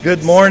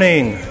Good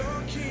morning.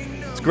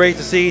 It's great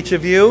to see each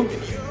of you.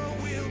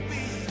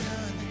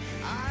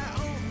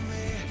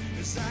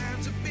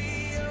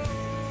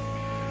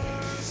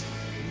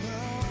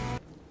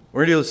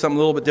 We're going to do something a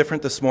little bit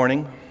different this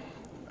morning.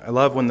 I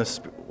love when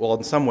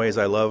in some ways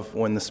I love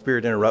when the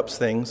Spirit interrupts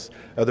things.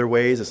 Other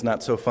ways it's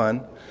not so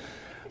fun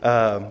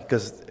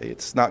because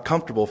it's not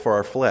comfortable for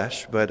our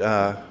flesh. But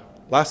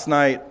last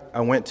night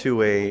I went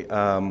to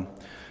a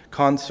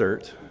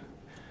concert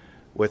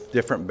with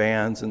different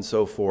bands and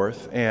so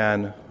forth,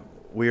 and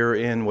we're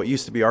in what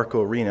used to be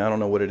Arco Arena. I don't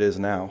know what it is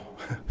now.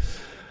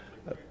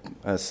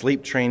 A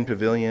Sleep Train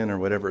Pavilion or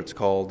whatever it's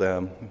called.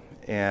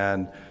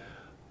 And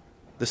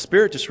the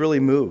Spirit just really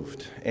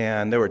moved.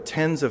 And there were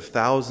tens of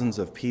thousands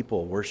of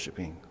people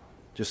worshiping,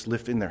 just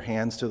lifting their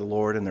hands to the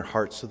Lord and their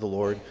hearts to the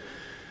Lord.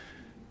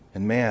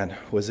 And man,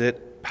 was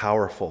it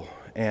powerful.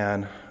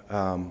 And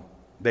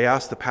they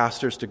asked the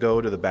pastors to go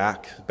to the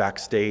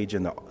backstage,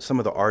 and some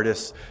of the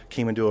artists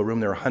came into a room.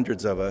 There were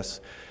hundreds of us,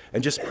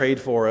 and just prayed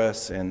for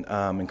us and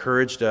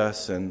encouraged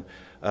us. And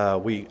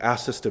we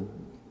asked us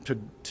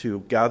to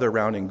gather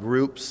around in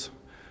groups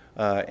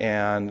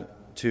and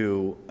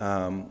to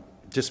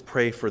just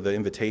pray for the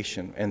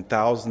invitation. And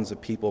thousands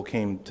of people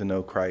came to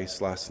know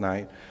Christ last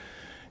night.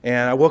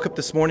 And I woke up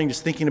this morning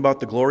just thinking about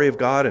the glory of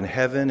God in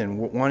heaven and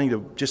wanting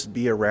to just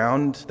be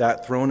around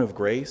that throne of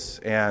grace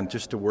and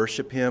just to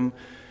worship Him.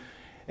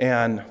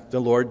 And the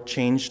Lord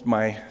changed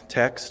my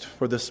text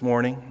for this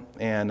morning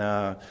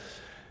and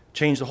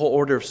changed the whole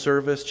order of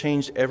service,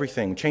 changed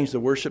everything, changed the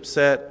worship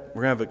set.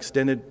 We're going to have an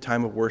extended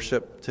time of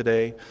worship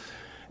today.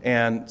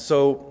 And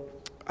so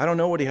I don't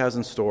know what He has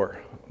in store,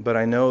 but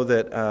I know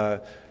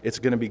that it's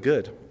going to be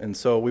good. And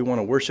so we want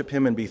to worship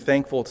Him and be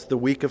thankful. It's the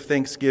week of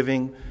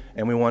Thanksgiving,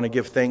 and we want to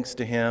give thanks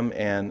to Him.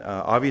 And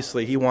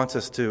obviously He wants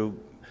us to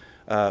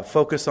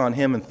focus on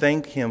Him and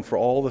thank Him for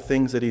all the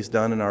things that He's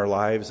done in our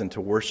lives, and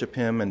to worship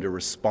Him and to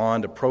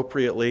respond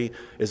appropriately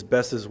as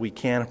best as we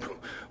can,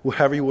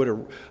 however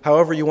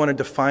you want to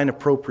define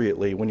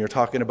appropriately when you're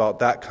talking about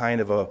that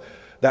kind of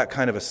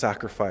a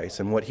sacrifice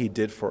and what He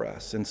did for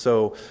us. And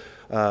so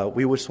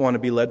we just want to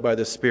be led by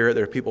the Spirit.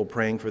 There are people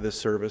praying for this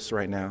service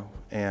right now,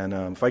 and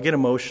if I get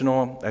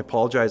emotional, I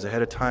apologize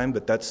ahead of time,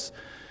 but that's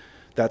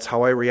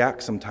how I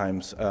react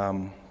sometimes.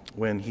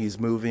 When He's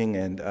moving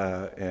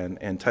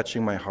and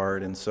touching my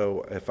heart. And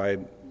so if I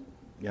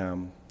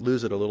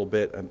lose it a little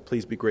bit,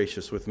 please be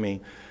gracious with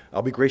me.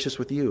 I'll be gracious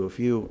with you if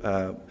you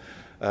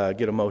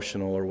get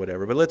emotional or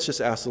whatever. But let's just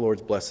ask the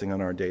Lord's blessing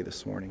on our day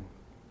this morning.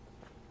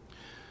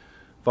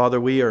 Father,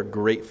 we are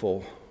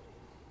grateful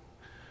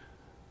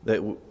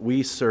that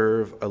we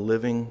serve a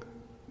living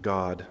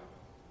God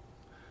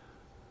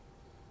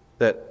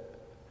that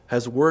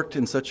has worked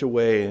in such a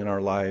way in our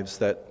lives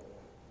that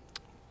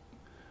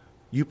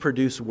You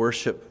produce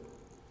worship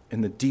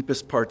in the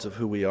deepest parts of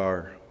who we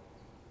are.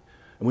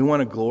 And we want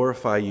to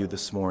glorify You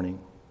this morning.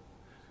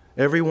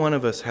 Every one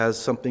of us has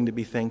something to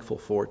be thankful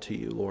for to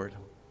You, Lord.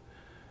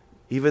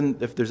 Even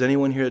if there's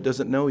anyone here that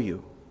doesn't know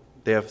You,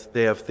 they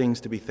have things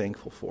to be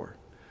thankful for.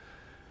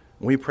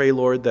 And we pray,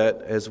 Lord,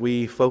 that as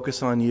we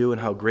focus on You and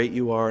how great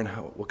You are and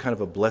what kind of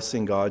a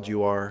blessing God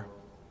You are,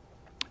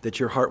 that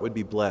Your heart would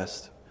be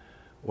blessed.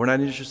 We're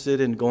not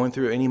interested in going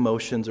through any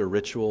motions or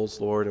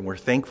rituals, Lord, and we're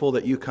thankful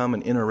that You come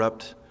and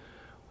interrupt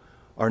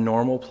our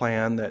normal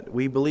plan that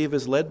we believe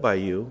is led by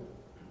You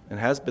and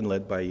has been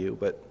led by You,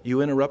 but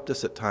You interrupt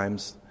us at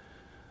times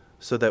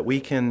so that we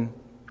can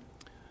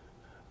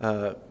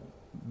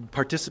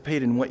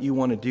participate in what You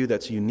want to do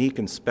that's unique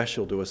and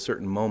special to a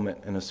certain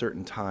moment and a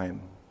certain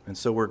time. And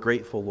so we're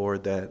grateful,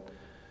 Lord, that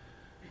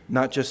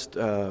not just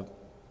our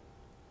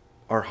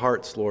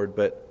hearts, Lord,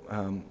 but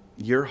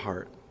Your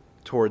heart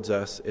towards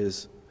us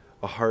is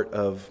a heart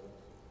of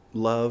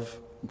love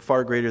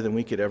far greater than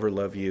we could ever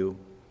love You.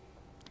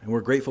 And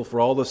we're grateful for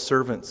all the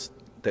servants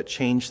that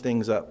change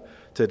things up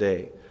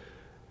today.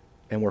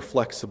 And we're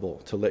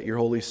flexible to let Your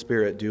Holy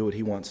Spirit do what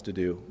He wants to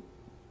do.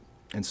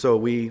 And so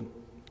we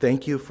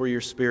thank You for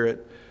Your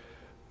Spirit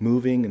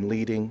moving and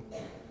leading.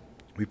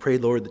 We pray,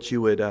 Lord, that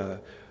You would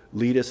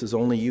lead us as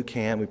only You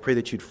can. We pray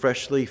that You'd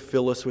freshly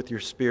fill us with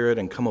Your Spirit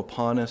and come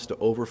upon us to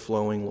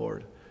overflowing,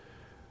 Lord.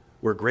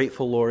 We're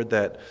grateful, Lord,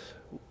 that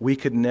we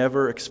could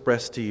never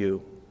express to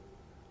You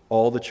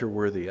all that You're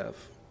worthy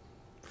of.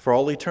 For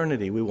all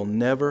eternity, we will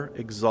never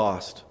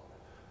exhaust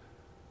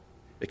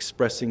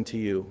expressing to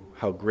You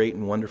how great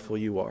and wonderful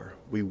You are.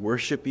 We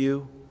worship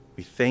You.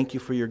 We thank You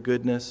for Your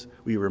goodness.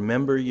 We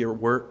remember Your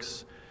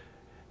works.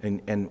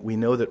 And we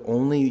know that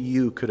only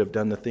You could have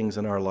done the things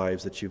in our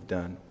lives that You've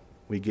done.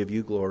 We give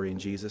You glory in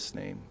Jesus'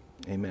 name.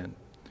 Amen.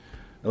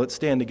 Now let's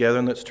stand together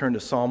and let's turn to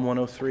Psalm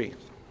 103.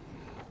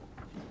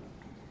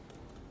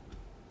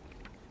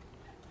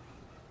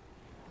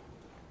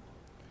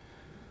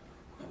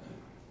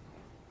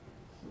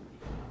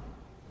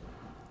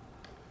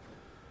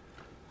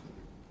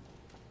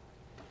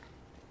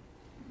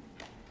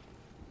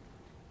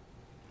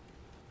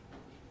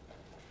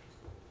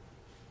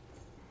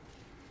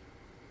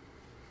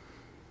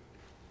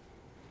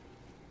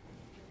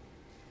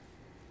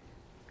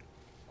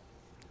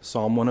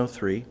 Psalm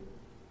 103,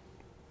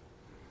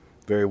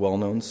 very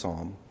well-known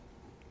psalm.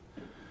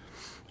 It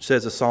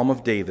says, a psalm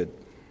of David.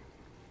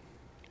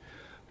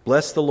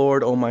 Bless the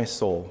Lord, O my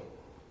soul,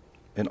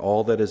 and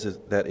all that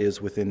is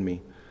within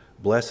me.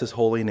 Bless his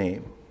holy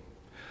name.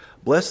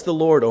 Bless the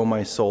Lord, O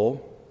my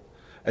soul,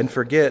 and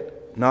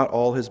forget not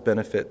all his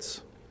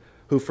benefits,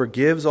 who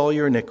forgives all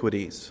your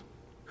iniquities,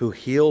 who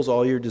heals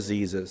all your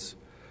diseases,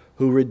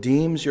 who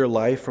redeems your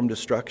life from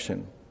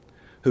destruction,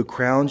 who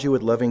crowns you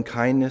with loving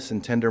kindness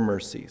and tender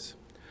mercies,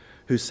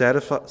 who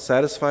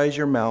satisfies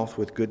your mouth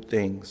with good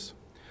things,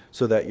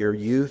 so that your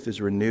youth is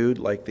renewed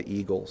like the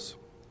eagles.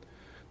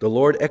 The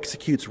Lord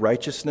executes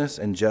righteousness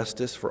and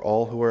justice for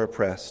all who are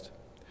oppressed.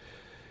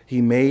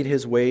 He made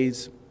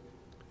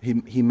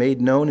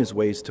known his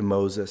ways to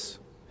Moses,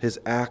 his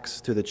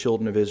acts to the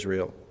children of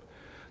Israel.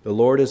 The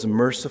Lord is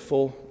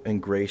merciful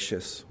and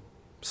gracious,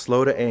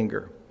 slow to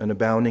anger and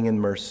abounding in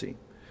mercy.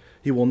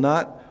 He will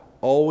not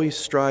always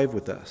strive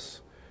with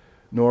us,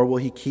 nor will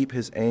he keep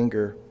his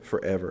anger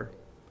forever.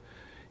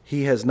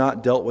 He has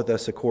not dealt with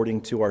us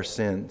according to our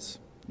sins,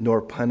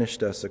 nor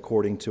punished us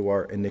according to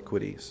our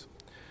iniquities.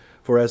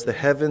 For as the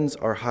heavens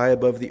are high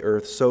above the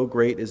earth, so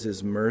great is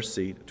his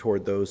mercy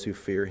toward those who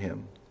fear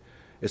him.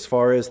 As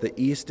far as the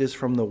east is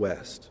from the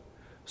west,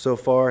 so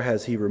far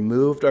has he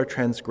removed our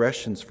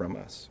transgressions from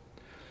us.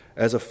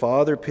 As a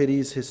father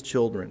pities his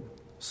children,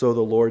 so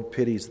the Lord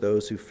pities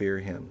those who fear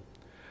him.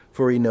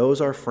 For he knows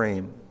our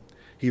frame.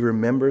 He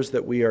remembers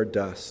that we are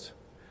dust.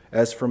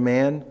 As for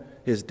man,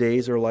 his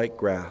days are like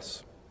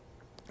grass.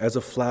 As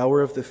a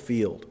flower of the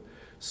field,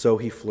 so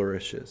he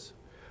flourishes.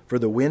 For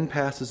the wind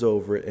passes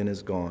over it and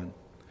is gone,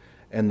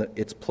 and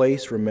its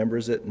place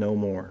remembers it no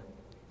more.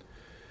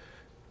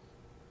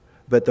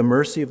 But the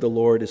mercy of the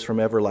Lord is from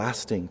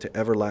everlasting to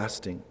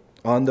everlasting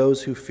on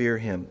those who fear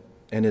him,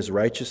 and his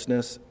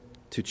righteousness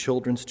to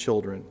children's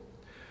children,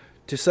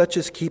 to such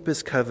as keep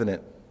his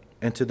covenant,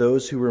 and to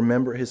those who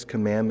remember his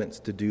commandments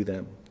to do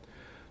them.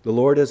 The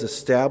Lord has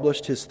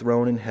established his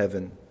throne in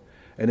heaven,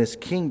 and his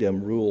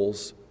kingdom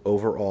rules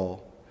over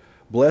all.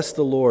 Bless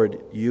the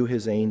Lord, you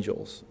his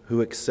angels,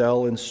 who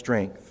excel in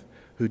strength,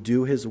 who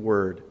do his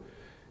word,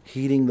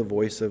 heeding the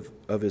voice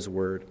of his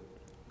word.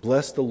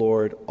 Bless the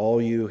Lord,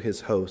 all you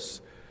his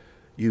hosts,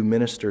 you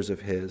ministers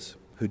of his,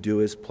 who do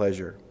his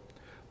pleasure.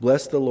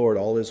 Bless the Lord,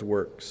 all his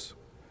works,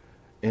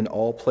 in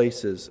all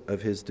places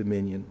of his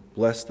dominion.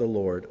 Bless the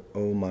Lord,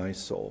 O my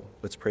soul.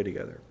 Let's pray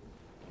together.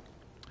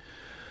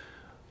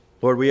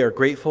 Lord, we are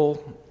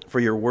grateful for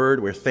your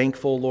word. We're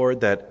thankful,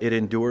 Lord, that it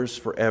endures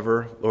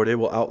forever. Lord, it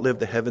will outlive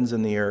the heavens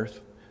and the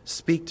earth.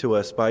 Speak to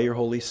us by your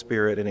Holy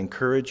Spirit and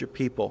encourage your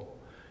people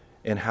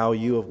in how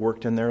you have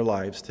worked in their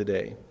lives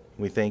today.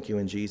 We thank you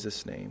in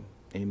Jesus' name.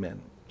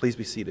 Amen. Please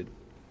be seated.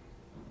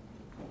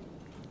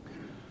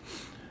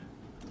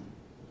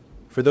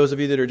 For those of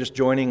you that are just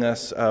joining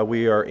us,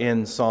 we are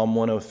in Psalm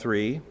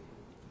 103,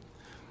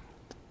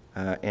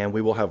 and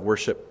we will have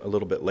worship a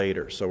little bit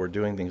later. So we're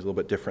doing things a little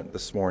bit different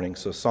this morning.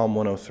 So Psalm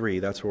 103,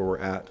 that's where we're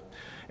at.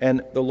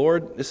 And the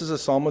Lord, this is a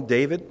psalm of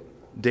David.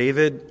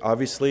 David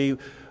obviously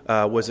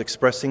was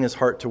expressing his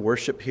heart to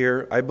worship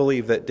here. I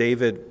believe that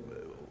David,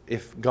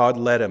 if God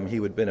led him, he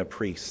would have been a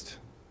priest,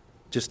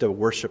 just a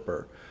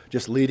worshiper,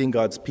 just leading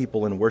God's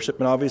people in worship.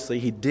 And obviously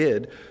he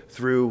did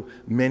through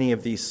many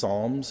of these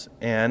psalms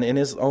and in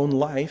his own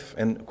life.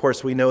 And of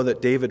course we know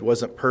that David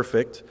wasn't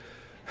perfect,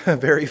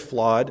 very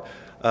flawed,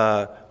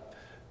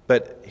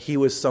 but he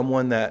was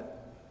someone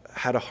that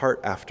had a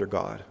heart after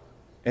God.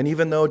 And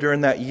even though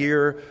during that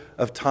year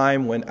of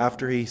time when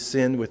after he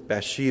sinned with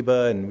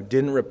Bathsheba and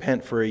didn't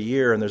repent for a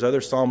year, and there's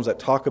other psalms that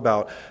talk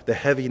about the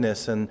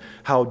heaviness and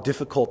how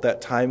difficult that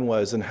time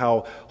was and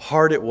how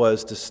hard it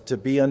was to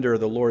be under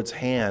the Lord's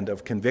hand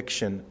of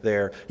conviction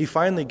there, he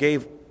finally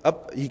gave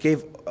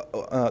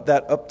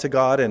that up to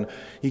God, and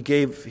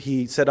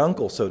he said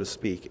uncle, so to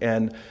speak,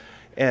 and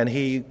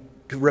he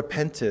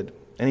repented,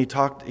 and he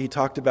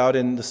talked about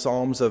in the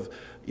Psalms of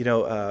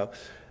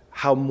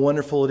how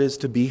wonderful it is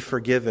to be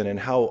forgiven, and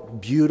how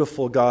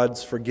beautiful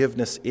God's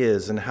forgiveness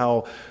is, and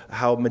how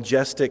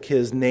majestic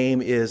his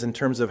name is in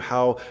terms of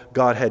how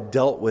God had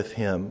dealt with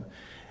him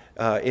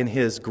in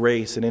his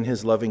grace and in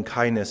his loving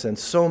kindness. And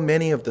so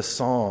many of the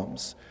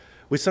Psalms,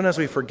 sometimes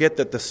we forget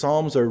that the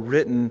Psalms are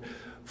written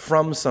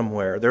from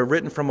somewhere. They're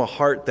written from a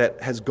heart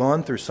that has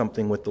gone through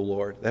something with the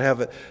Lord, that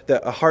have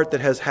a heart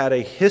that has had a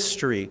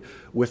history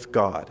with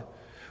God,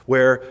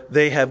 where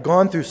they have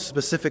gone through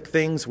specific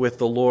things with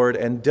the Lord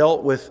and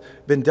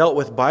been dealt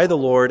with by the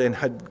Lord, and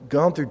had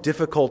gone through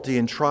difficulty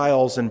and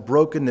trials and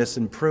brokenness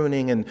and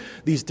pruning and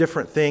these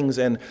different things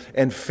and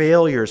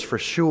failures for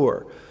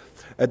sure.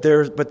 But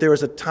there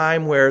was a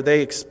time where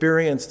they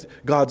experienced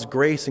God's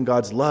grace and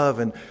God's love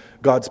and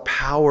God's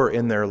power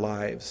in their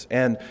lives.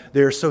 And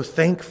they're so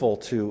thankful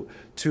to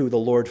the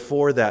Lord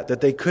for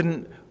that they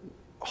couldn't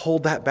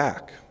hold that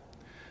back.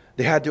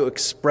 They had to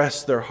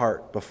express their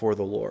heart before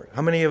the Lord.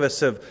 How many of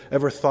us have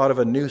ever thought of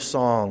a new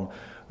song,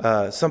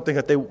 something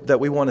that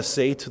we want to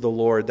say to the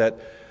Lord, that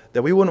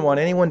that we wouldn't want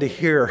anyone to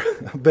hear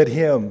but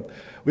him.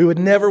 We would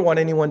never want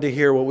anyone to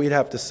hear what we'd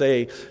have to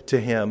say to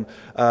him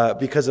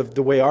because of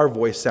the way our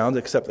voice sounds,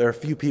 except there are a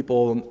few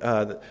people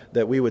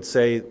that we would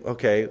say,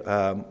 okay,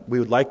 we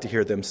would like to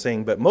hear them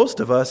sing. But most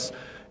of us,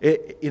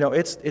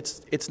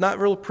 it's not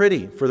real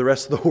pretty for the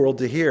rest of the world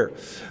to hear.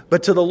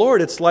 But to the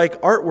Lord, it's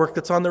like artwork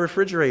that's on the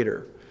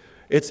refrigerator.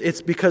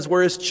 It's because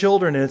we're his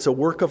children, and it's a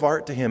work of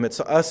art to him. It's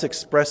us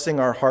expressing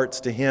our hearts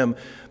to him,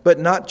 but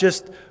not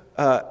just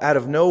out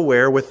of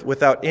nowhere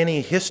without any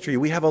history.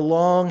 We have a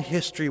long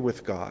history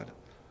with God.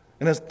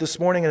 And this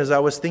morning, as I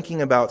was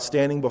thinking about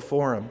standing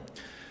before him,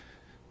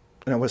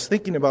 and I was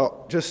thinking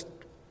about just,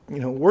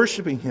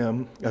 worshiping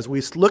him as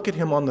we look at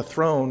him on the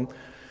throne,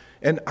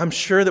 and I'm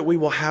sure that we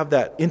will have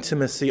that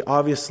intimacy,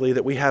 obviously,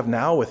 that we have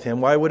now with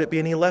him. Why would it be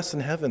any less in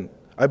heaven?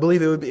 I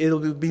believe it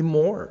would be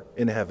more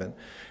in heaven.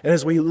 And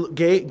as we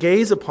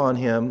gaze upon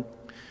him,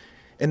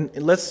 and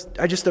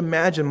I just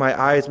imagine my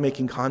eyes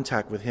making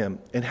contact with him,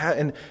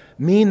 and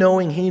me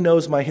knowing he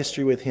knows my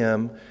history with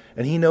him,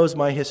 and he knows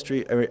my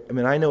history.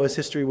 I know his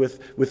history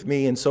with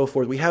me, and so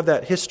forth. We have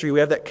that history, we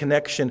have that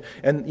connection.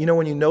 And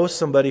when you know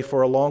somebody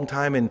for a long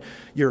time, and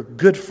you're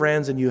good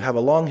friends, and you have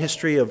a long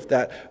history of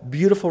that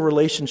beautiful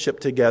relationship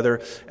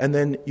together, and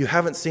then you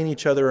haven't seen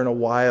each other in a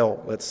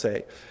while, let's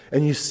say,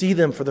 and you see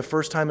them for the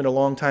first time in a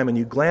long time, and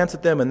you glance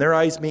at them, and their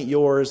eyes meet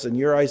yours, and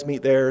your eyes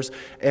meet theirs,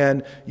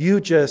 and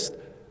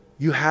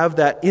you have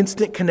that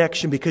instant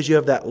connection because you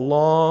have that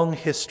long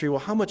history. Well,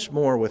 how much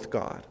more with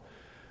God?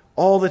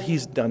 All that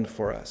he's done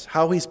for us,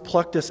 how he's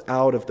plucked us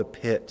out of the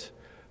pit,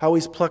 how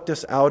he's plucked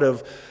us out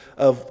of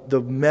the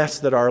mess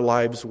that our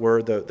lives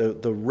were,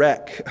 the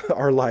wreck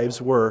our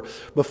lives were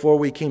before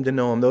we came to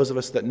know him, those of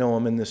us that know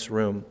him in this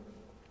room.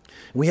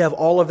 We have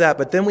all of that,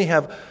 but then we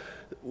have,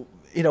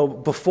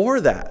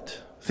 before that,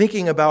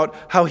 thinking about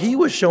how he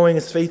was showing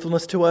his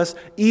faithfulness to us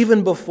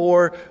even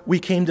before we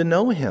came to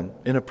know him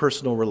in a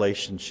personal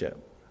relationship.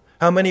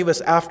 How many of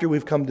us, after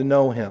we've come to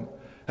know him,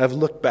 have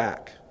looked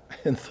back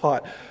and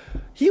thought,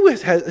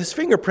 his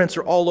fingerprints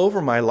are all over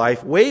my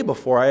life way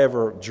before I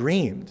ever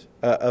dreamed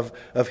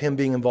of him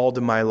being involved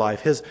in my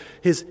life.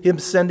 Him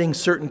sending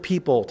certain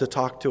people to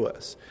talk to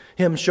us.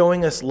 Him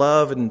showing us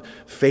love and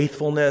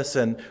faithfulness,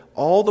 and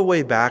all the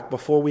way back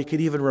before we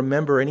could even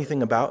remember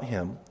anything about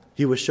him,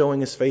 he was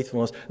showing his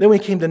faithfulness. Then we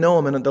came to know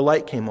him, and the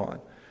light came on.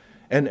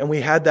 And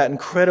we had that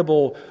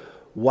incredible,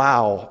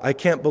 wow, I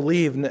can't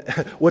believe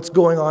what's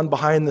going on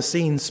behind the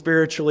scenes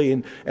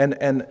spiritually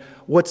and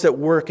what's at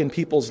work in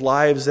people's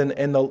lives,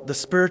 and the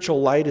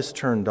spiritual light is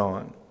turned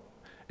on.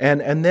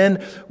 And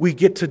then we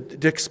get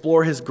to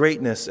explore his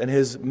greatness and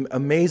his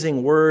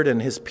amazing word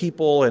and his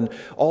people and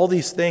all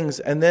these things.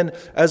 And then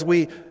as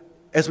we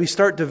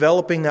start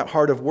developing that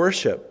heart of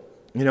worship,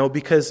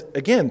 because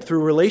again,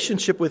 through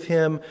relationship with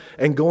him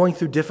and going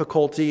through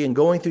difficulty and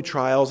going through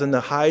trials and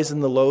the highs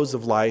and the lows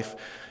of life,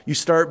 you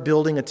start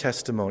building a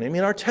testimony.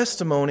 Our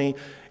testimony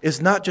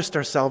is not just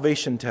our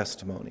salvation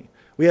testimony.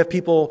 We have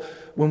people,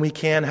 when we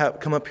can,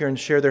 come up here and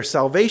share their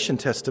salvation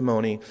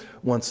testimony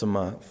once a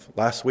month.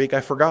 Last week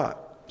I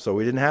forgot, so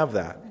we didn't have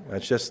that. I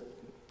just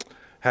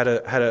had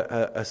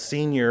a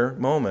senior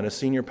moment, a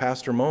senior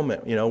pastor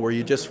moment, where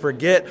you just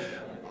forget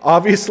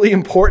obviously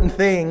important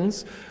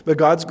things, but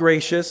God's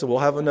gracious, and we'll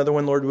have another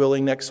one, Lord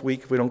willing, next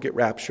week if we don't get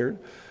raptured.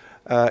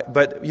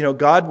 But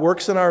God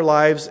works in our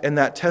lives, and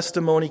that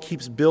testimony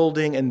keeps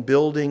building and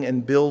building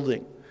and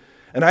building.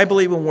 And I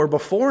believe when we're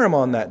before him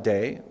on that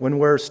day, when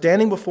we're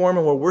standing before him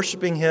and we're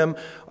worshiping him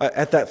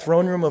at that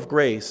throne room of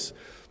grace,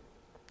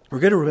 we're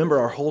going to remember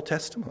our whole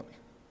testimony.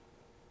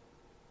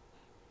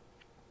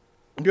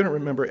 We're going to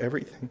remember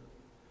everything.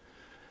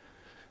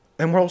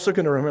 And we're also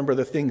going to remember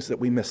the things that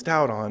we missed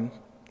out on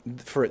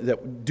for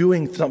that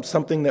doing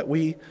something that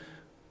we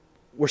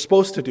were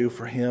supposed to do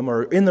for him,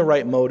 or in the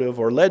right motive,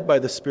 or led by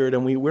the Spirit,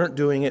 and we weren't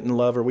doing it in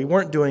love, or we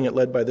weren't doing it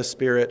led by the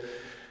Spirit.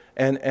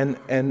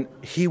 And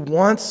he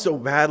wants so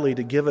badly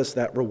to give us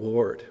that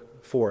reward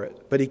for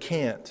it, but he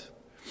can't,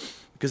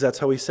 because that's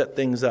how he set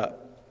things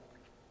up.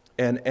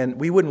 And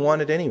we wouldn't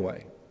want it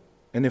anyway.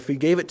 And if he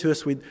gave it to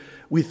us, we'd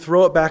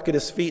throw it back at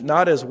his feet,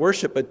 not as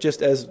worship, but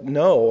just as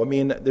no.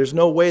 There's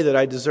no way that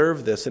I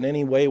deserve this in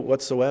any way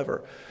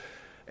whatsoever.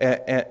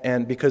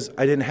 And because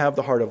I didn't have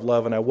the heart of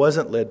love, and I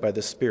wasn't led by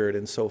the Spirit,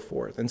 and so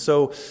forth. And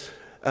so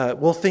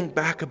we'll think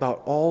back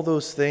about all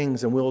those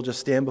things, and we'll just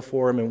stand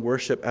before him and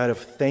worship out of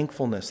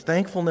thankfulness.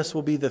 Thankfulness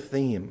will be the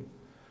theme,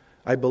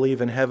 I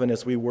believe, in heaven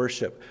as we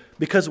worship.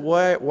 Because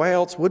why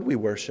else would we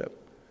worship?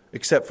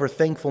 Except for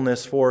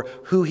thankfulness for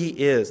who he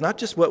is. Not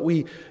just what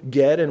we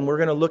get, and we're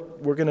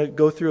going to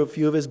go through a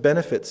few of his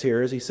benefits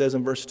here, as he says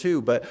in verse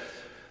 2. But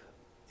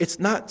it's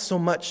not so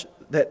much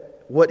that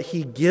what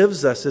he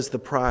gives us is the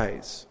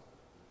prize.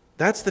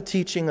 That's the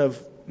teaching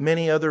of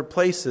many other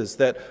places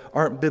that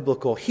aren't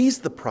biblical. He's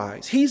the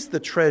prize. He's the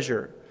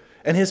treasure.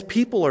 And his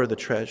people are the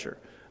treasure.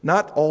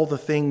 Not all the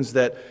things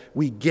that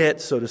we get,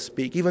 so to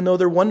speak, even though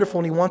they're wonderful,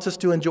 and he wants us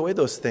to enjoy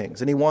those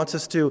things. And he wants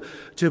us to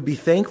be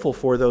thankful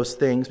for those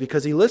things,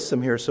 because he lists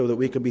them here so that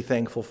we can be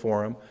thankful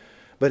for them.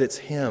 But it's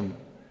him.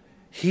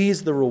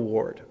 He's the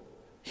reward.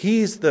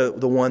 He's the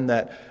one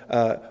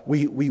that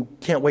we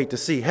can't wait to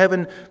see.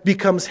 Heaven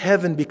becomes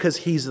heaven because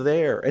He's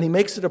there. And He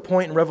makes it a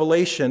point in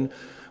Revelation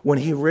when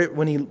He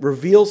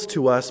reveals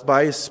to us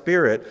by His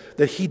Spirit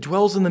that He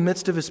dwells in the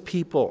midst of His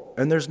people.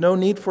 And there's no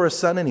need for a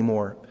sun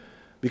anymore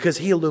because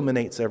He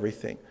illuminates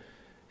everything.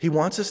 He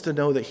wants us to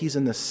know that He's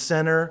in the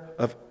center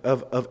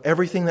of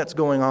everything that's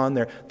going on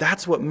there.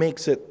 That's what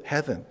makes it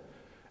heaven.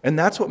 And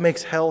that's what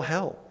makes hell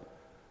hell.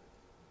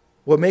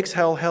 What makes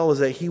hell hell is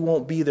that He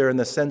won't be there in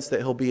the sense that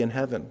He'll be in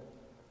heaven.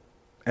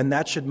 And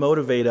that should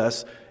motivate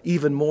us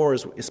even more,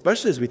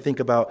 especially as we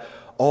think about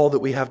all that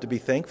we have to be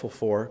thankful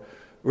for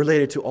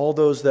related to all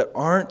those that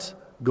aren't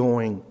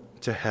going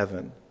to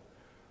heaven.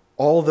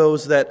 All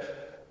those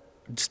that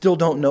still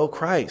don't know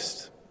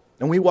Christ.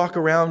 And we walk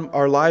around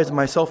our lives,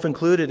 myself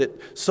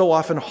included, so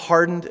often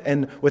hardened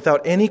and without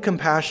any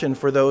compassion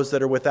for those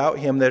that are without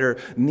Him, that are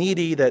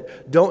needy,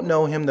 that don't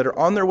know Him, that are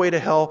on their way to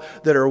hell,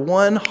 that are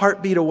one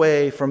heartbeat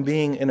away from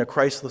being in a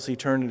Christless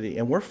eternity.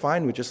 And we're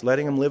fine with just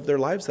letting them live their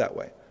lives that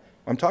way.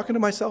 I'm talking to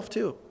myself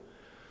too.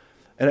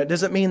 And it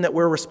doesn't mean that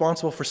we're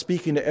responsible for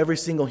speaking to every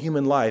single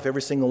human life,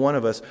 every single one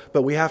of us,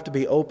 but we have to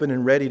be open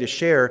and ready to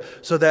share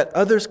so that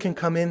others can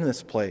come in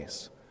this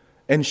place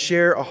and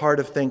share a heart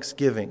of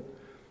thanksgiving.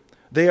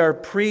 They are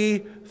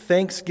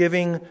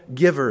pre-Thanksgiving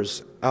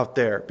givers out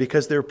there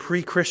because they're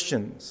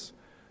pre-Christians.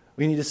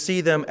 We need to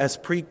see them as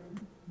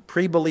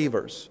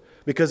pre-believers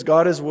because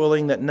God is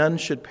willing that none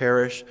should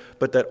perish,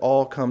 but that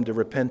all come to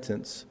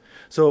repentance.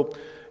 So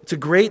it's a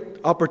great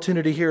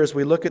opportunity here as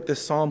we look at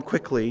this psalm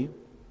quickly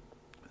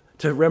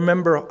to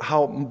remember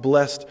how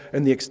blessed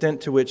and the extent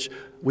to which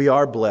we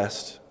are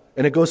blessed.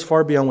 And it goes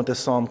far beyond what this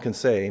psalm can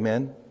say.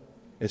 Amen?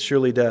 It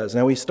surely does.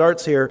 Now he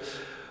starts here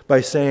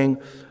by saying,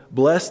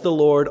 "Bless the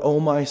Lord,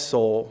 O my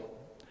soul,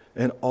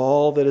 and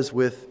all that is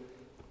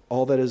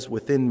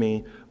within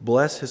me.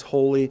 Bless His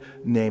holy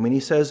name." And he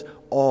says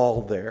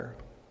all there,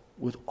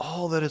 with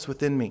all that is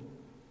within me.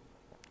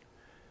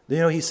 You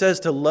know, he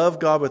says to love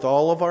God with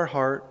all of our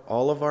heart,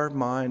 all of our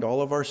mind,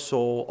 all of our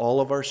soul,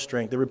 all of our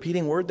strength. The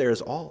repeating word there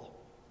is all,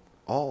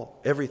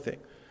 everything.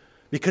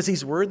 Because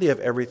He's worthy of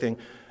everything.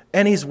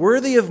 And He's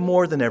worthy of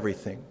more than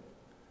everything.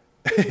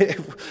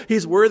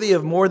 He's worthy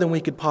of more than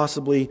we could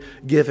possibly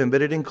give Him.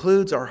 But it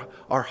includes our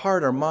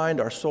heart, our mind,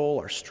 our soul,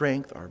 our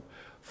strength, our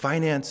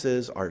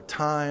finances, our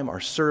time, our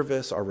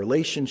service, our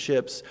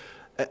relationships.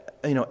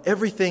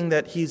 Everything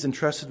that He's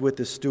entrusted with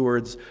as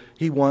stewards,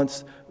 He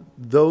wants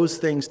those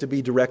things to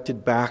be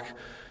directed back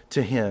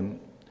to Him.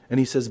 And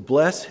He says,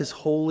 bless His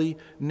holy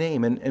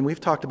name. And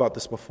we've talked about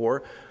this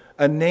before.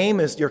 A name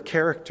is your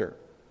character.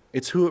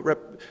 It's who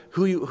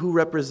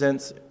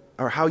represents,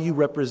 or how you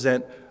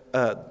represent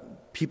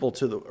people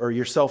or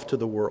yourself to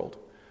the world.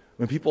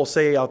 When people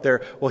say out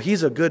there, well,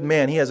 he's a good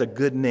man, he has a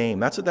good name.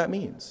 That's what that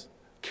means.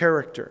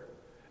 Character.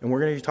 And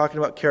we're going to be talking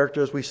about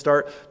character as we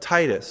start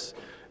Titus.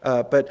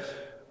 But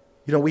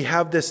we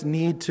have this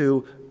need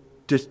to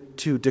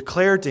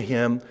declare to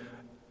Him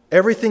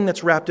everything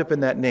that's wrapped up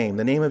in that name,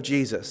 the name of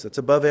Jesus. That's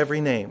above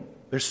every name.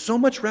 There's so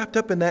much wrapped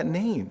up in that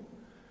name.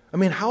 I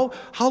mean, how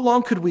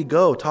long could we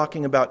go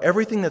talking about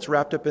everything that's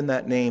wrapped up in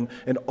that name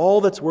and all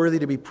that's worthy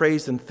to be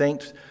praised and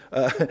thanked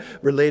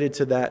related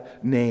to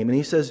that name? And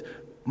he says,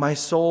 my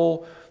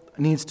soul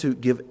needs to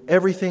give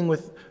everything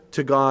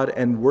to God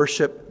and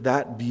worship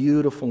that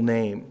beautiful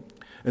name.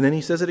 And then he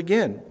says it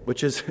again,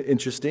 which is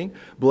interesting.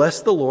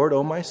 Bless the Lord,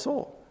 O my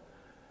soul,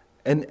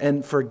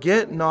 and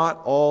forget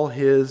not all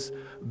His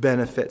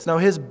benefits. Now,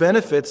 His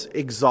benefits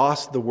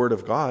exhaust the Word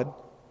of God.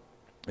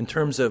 In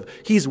terms of,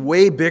 He's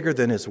way bigger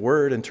than His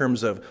Word in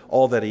terms of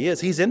all that He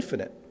is. He's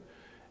infinite.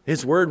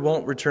 His Word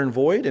won't return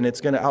void, and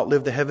it's going to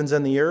outlive the heavens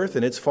and the earth,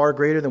 and it's far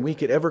greater than we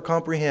could ever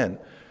comprehend.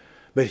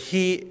 But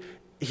He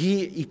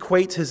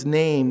equates His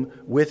name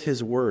with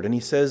His Word, and He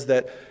says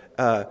that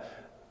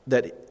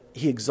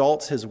He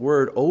exalts His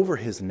Word over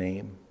His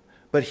name,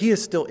 but He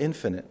is still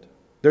infinite.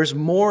 There's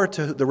more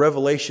to the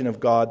revelation of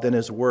God than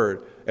His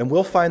Word, and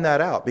we'll find that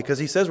out, because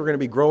He says we're going to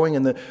be growing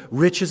in the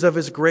riches of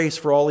His grace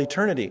for all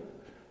eternity.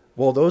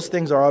 Well, those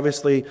things are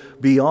obviously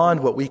beyond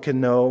what we can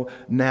know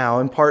now,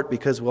 in part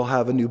because we'll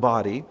have a new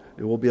body.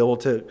 We'll be able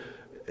to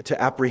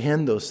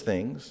apprehend those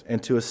things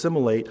and to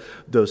assimilate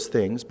those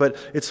things. But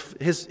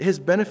his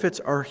benefits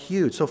are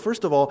huge. So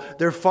first of all,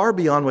 they're far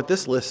beyond what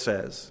this list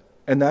says.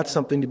 And that's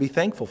something to be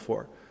thankful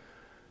for.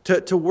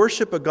 To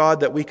worship a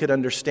God that we could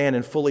understand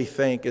and fully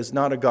thank is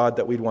not a God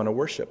that we'd want to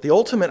worship. The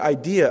ultimate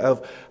idea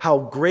of how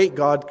great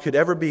God could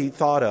ever be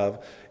thought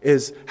of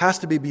has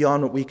to be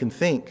beyond what we can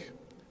think.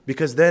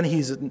 Because then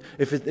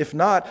if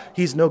not,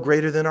 He's no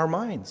greater than our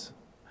minds.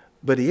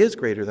 But He is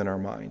greater than our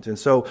minds. And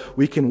so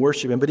we can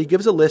worship Him. But He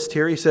gives a list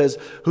here. He says,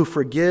 who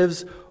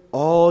forgives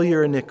all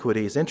your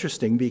iniquities.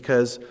 Interesting,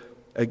 because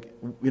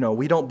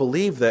we don't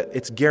believe that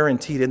it's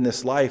guaranteed in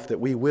this life that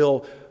we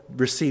will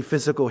receive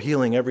physical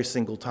healing every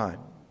single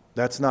time.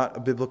 That's not a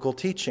biblical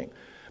teaching.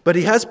 But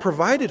He has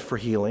provided for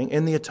healing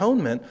in the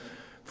atonement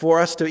for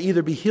us to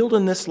either be healed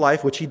in this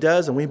life, which He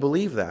does, and we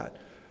believe that,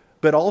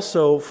 but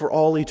also for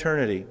all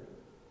eternity.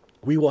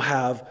 We will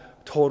have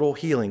total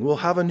healing. We'll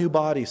have a new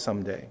body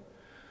someday.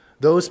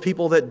 Those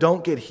people that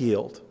don't get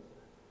healed,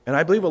 and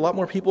I believe a lot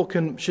more people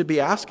should be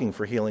asking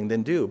for healing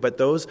than do, but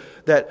those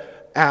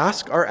that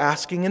ask are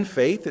asking in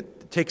faith.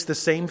 It takes the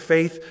same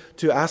faith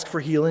to ask for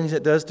healing as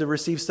it does to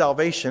receive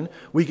salvation.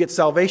 We get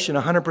salvation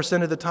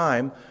 100% of the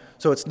time,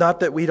 so it's not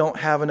that we don't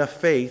have enough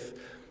faith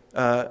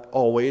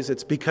always.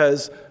 It's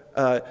because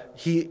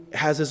he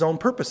has his own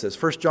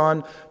purposes. 1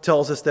 John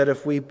tells us that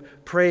if we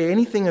pray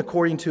anything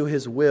according to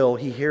his will,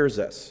 he hears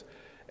us.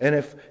 And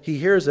if he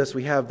hears us,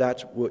 we have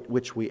that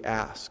which we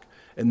ask.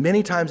 And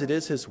many times it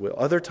is his will.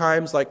 Other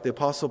times, like the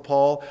Apostle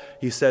Paul,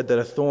 he said that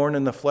a thorn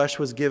in the flesh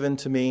was given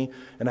to me,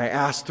 and I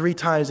asked 3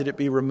 times that it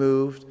be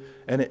removed.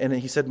 And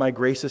he said, my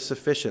grace is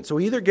sufficient. So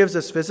he either gives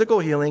us physical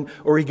healing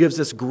or he gives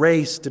us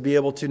grace to be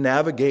able to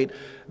navigate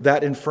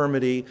that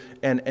infirmity.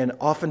 And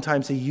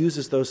oftentimes he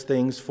uses those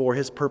things for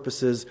his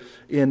purposes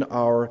in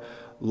our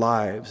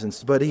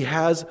lives. But he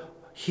has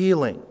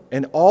healing.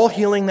 And all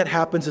healing that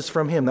happens is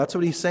from him. That's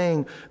what he's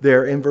saying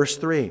there in verse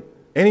 3.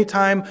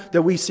 Anytime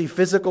that we see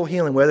physical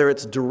healing, whether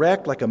it's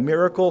direct, like a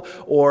miracle,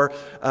 or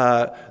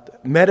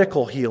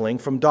medical healing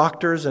from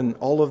doctors and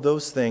all of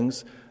those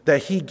things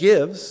that he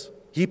gives,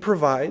 he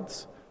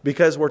provides,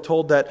 because we're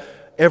told that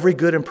every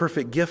good and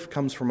perfect gift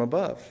comes from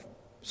above.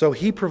 So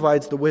he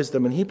provides the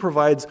wisdom, and he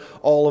provides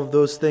all of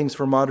those things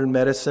for modern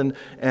medicine,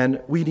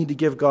 and we need to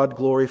give God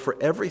glory for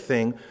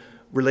everything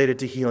related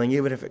to healing,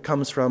 even if it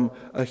comes from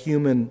a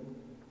human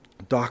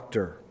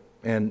doctor.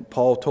 And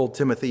Paul told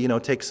Timothy,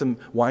 take some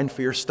wine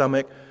for your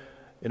stomach.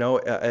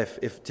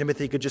 If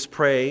Timothy could just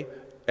pray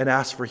and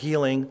ask for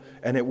healing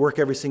and it work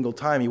every single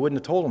time, he wouldn't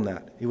have told him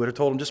that. He would have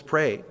told him, just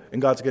pray,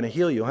 and God's going to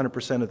heal you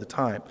 100% of the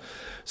time.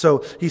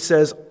 So he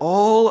says,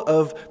 all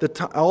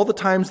the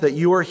times that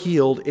you are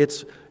healed,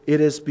 it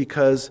is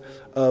because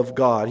of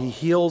God. He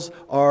heals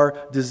our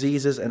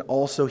diseases and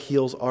also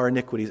heals our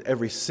iniquities.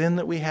 Every sin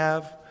that we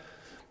have,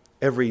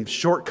 every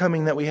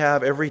shortcoming that we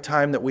have, every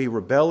time that we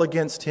rebel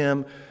against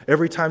him,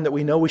 every time that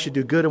we know we should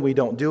do good and we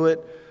don't do it,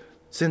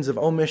 sins of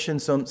omission,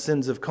 some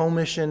sins of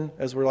commission,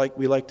 as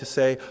we like to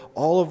say,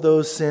 all of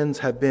those sins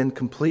have been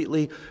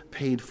completely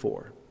paid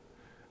for.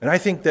 And I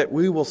think that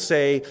we will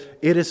say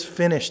it is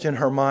finished in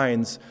our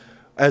minds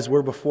as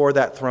we're before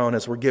that throne,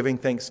 as we're giving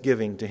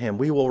thanksgiving to him.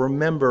 We will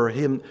remember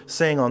him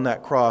saying on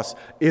that cross,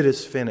 it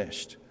is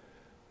finished.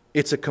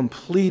 It's a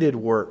completed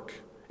work.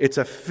 It's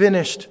a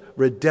finished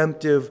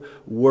redemptive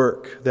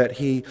work that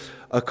he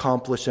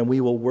accomplished, and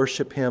we will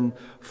worship him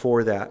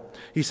for that.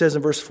 He says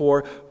in verse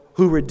 4,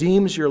 who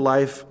redeems your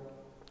life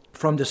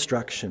from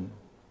destruction,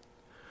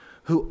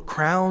 who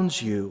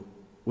crowns you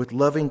with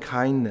loving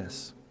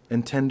kindness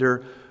and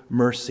tender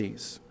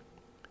mercies.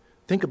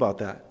 Think about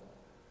that.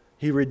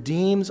 He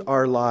redeems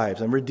our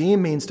lives, and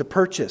redeem means to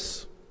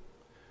purchase.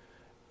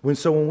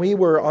 When we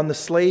were on the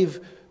slave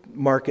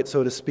market,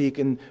 so to speak,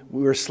 and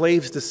we were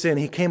slaves to sin,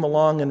 he came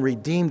along and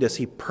redeemed us.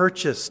 He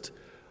purchased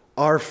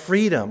our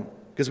freedom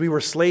because we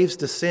were slaves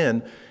to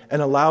sin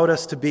and allowed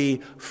us to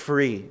be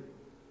free.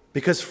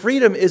 Because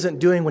freedom isn't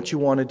doing what you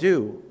want to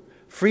do.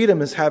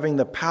 Freedom is having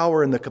the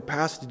power and the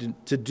capacity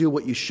to do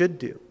what you should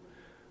do.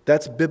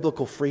 That's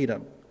biblical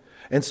freedom.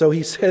 And so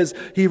he says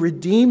he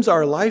redeems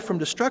our life from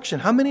destruction.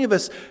 How many of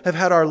us have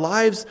had our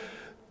lives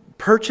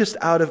purchased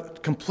out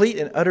of complete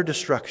and utter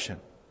destruction?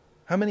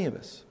 How many of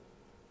us?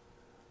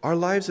 Our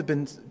lives have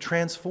been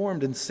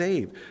transformed and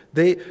saved.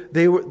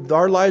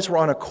 Our lives were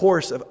on a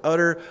course of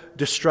utter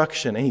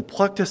destruction, and he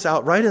plucked us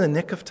out right in the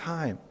nick of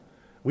time.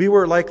 We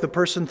were like the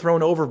person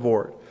thrown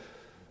overboard,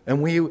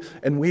 and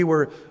we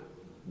were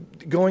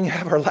going to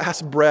have our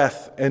last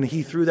breath, and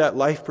he threw that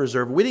life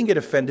preserver. We didn't get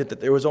offended that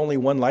there was only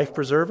one life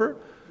preserver.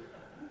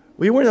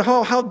 We weren't,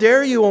 how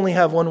dare you only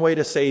have one way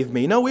to save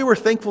me? No, we were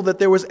thankful that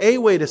there was a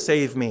way to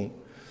save me.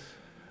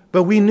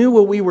 But we knew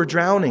what we were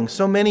drowning.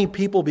 So many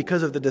people,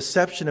 because of the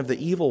deception of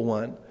the evil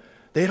one,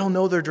 they don't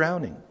know they're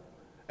drowning.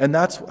 And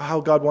that's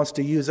how God wants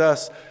to use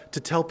us to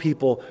tell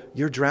people,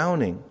 you're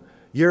drowning.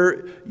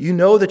 You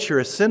know that you're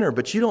a sinner,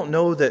 but you don't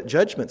know that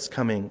judgment's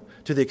coming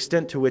to the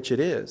extent to which it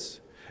is.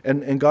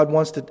 And God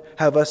wants to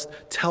have us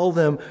tell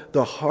them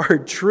the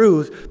hard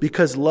truth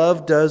because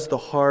love does the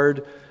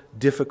hard,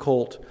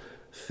 difficult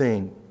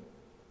thing.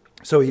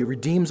 So he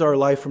redeems our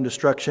life from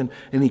destruction,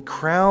 and he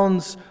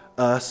crowns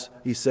us,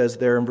 he says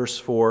there in verse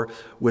 4,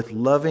 with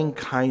loving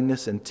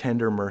kindness and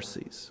tender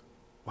mercies.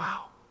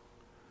 Wow.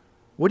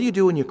 What do you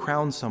do when you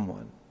crown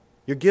someone?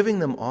 You're giving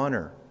them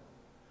honor.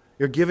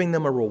 You're giving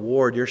them a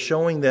reward. You're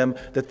showing them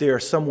that they are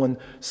someone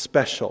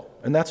special.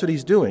 And that's what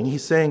he's doing.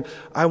 He's saying,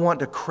 I want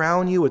to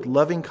crown you with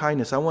loving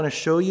kindness. I want to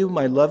show you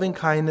my loving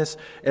kindness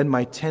and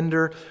my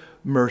tender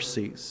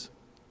mercies.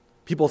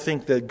 People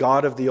think that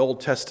God of the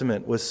Old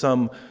Testament was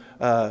some,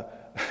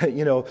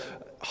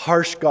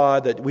 harsh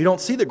God, that we don't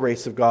see the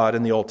grace of God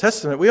in the Old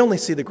Testament. We only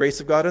see the grace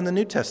of God in the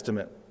New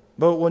Testament.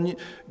 But when you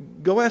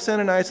go ask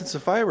Ananias and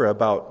Sapphira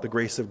about the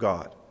grace of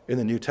God in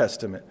the New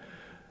Testament.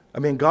 I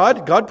mean,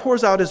 God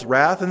pours out his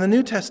wrath in the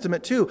New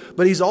Testament too,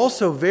 but he's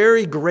also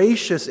very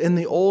gracious in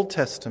the Old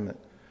Testament.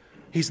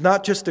 He's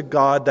not just a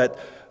God that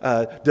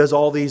does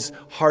all these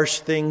harsh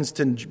things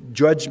to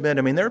judgment.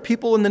 I mean, there are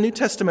people in the New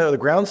Testament where the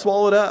ground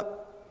swallowed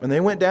up and they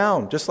went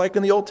down, just like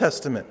in the Old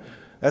Testament.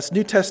 That's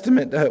New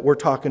Testament that we're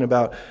talking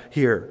about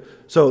here.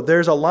 So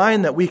there's a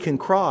line that we can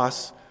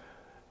cross,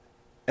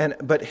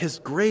 but His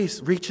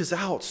grace reaches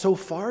out so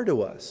far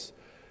to us.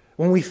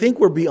 When we think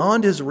we're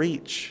beyond His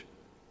reach,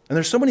 and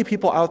there's so many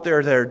people out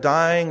there that are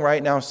dying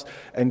right now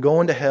and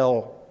going to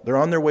hell. They're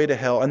on their way to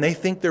hell, and they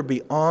think they're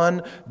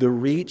beyond the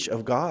reach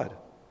of God.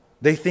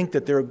 They think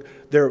that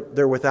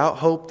they're without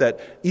hope, that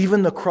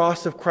even the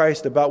cross of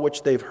Christ about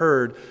which they've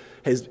heard,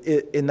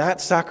 in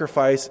that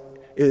sacrifice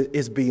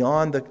is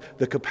beyond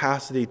the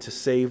capacity to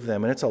save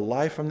them. And it's a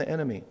lie from the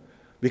enemy,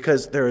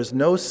 because there is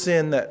no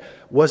sin that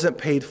wasn't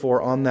paid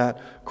for on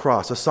that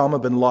cross. Osama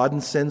bin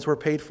Laden's sins were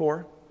paid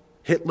for.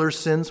 Hitler's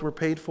sins were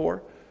paid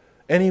for.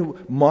 Any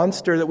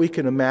monster that we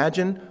can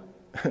imagine,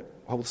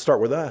 well, let's start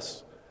with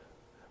us.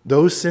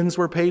 Those sins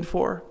were paid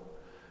for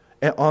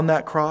on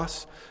that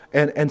cross.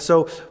 And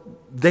so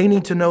they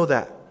need to know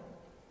that.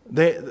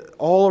 They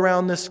all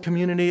around this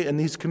community and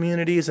these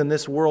communities and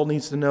this world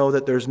needs to know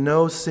that there's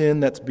no sin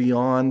that's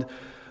beyond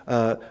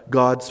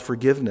God's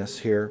forgiveness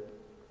here.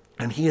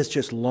 And He is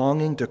just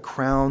longing to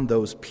crown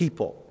those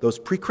people, those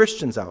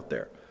pre-Christians out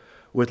there,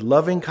 with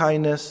loving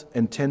kindness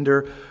and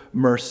tender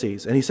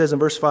mercies. And He says in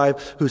verse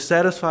 5, who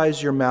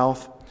satisfies your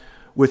mouth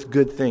with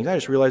good things. I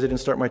just realized I didn't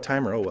start my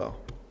timer. Oh well.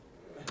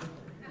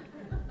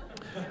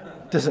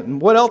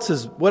 What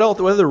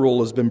other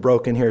rule has been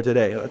broken here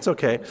today? That's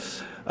okay.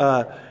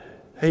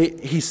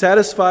 He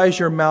satisfies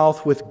your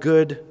mouth with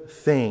good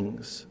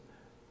things,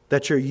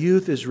 that your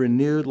youth is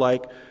renewed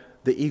like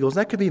the eagles.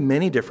 And that could be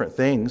many different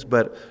things,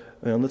 but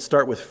let's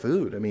start with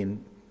food. I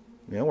mean,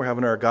 we're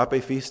having our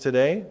agape feast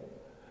today.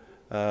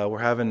 We're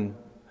having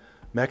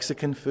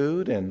Mexican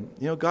food, and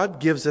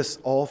God gives us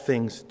all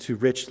things to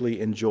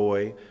richly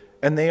enjoy,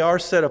 and they are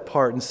set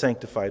apart and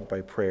sanctified by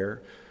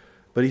prayer.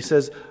 But He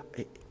says,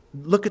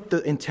 look at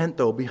the intent,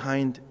 though,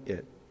 behind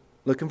it.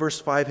 Look in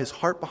verse 5. His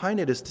heart behind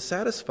it is to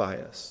satisfy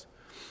us.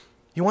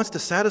 He wants to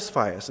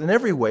satisfy us in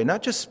every way,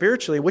 not just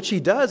spiritually, which He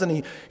does.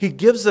 And He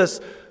gives us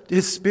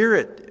His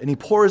Spirit, and He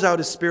pours out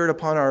His Spirit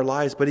upon our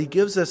lives. But He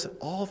gives us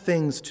all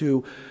things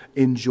to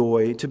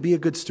enjoy, to be a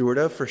good steward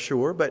of, for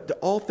sure, but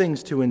all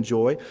things to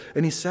enjoy.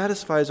 And He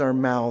satisfies our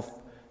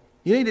mouth.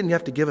 He didn't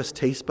have to give us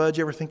taste buds.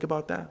 You ever think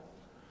about that?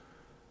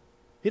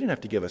 He didn't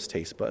have to give us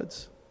taste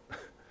buds.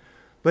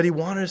 But He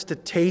wanted us to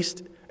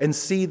taste and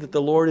see that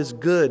the Lord is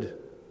good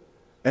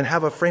and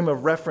have a frame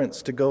of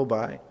reference to go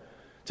by,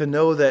 to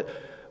know that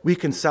we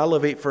can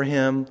salivate for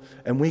Him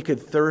and we could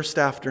thirst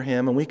after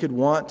Him and we could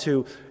want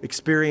to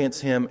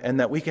experience Him, and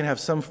that we can have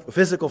some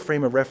physical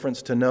frame of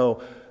reference to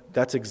know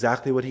that's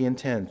exactly what He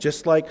intends.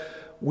 Just like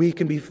we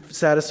can be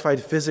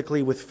satisfied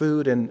physically with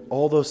food and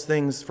all those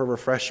things for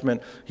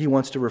refreshment, He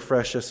wants to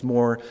refresh us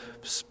more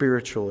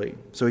spiritually.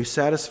 So He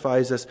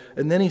satisfies us.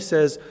 And then He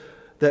says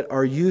that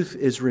our youth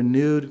is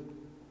renewed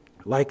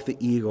like the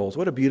eagles.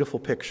 What a beautiful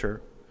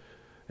picture.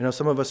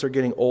 Some of us are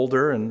getting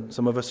older and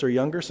some of us are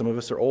younger. Some of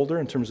us are older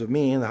in terms of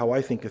me and how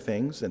I think of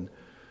things. And,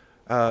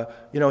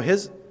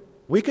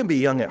 we can be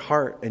young at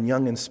heart and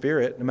young in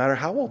spirit no matter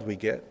how old we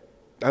get.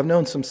 I've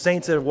known some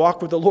saints that have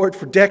walked with the Lord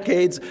for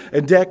decades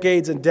and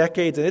decades and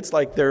decades, and it's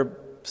like they're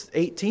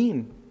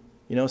 18,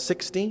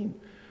 16.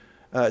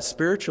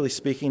 Spiritually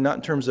speaking, not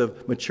in terms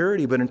of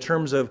maturity, but in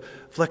terms of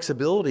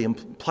flexibility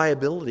and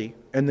pliability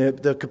and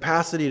the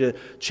capacity to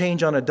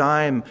change on a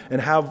dime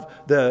and have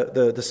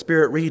the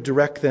Spirit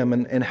redirect them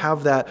and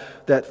have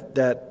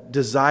that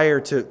desire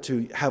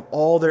to have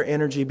all their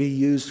energy be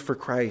used for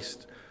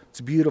Christ. It's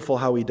beautiful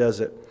how He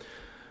does it.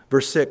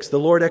 Verse 6, the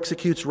Lord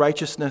executes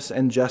righteousness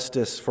and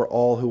justice for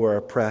all who are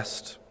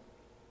oppressed.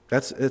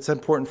 It's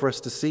important for us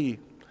to see.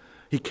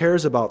 He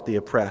cares about the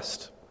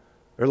oppressed.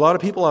 There are a lot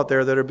of people out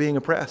there that are being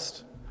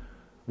oppressed.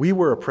 We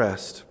were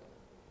oppressed.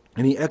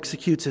 And He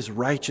executes His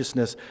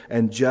righteousness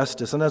and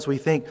justice. And as we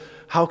think,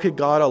 how could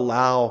God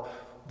allow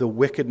the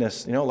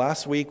wickedness?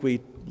 Last week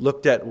we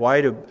looked at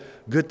why do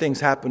good things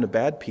happen to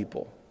bad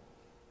people?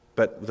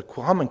 But the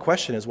common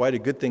question is, why do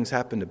good things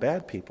happen to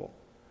bad people?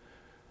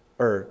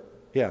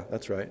 Yeah,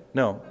 that's right.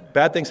 No,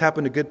 bad things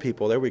happen to good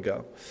people. There we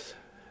go.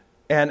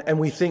 And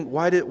we think,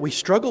 why did we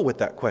struggle with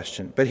that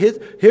question? But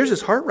here's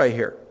His heart right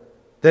here.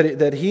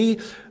 That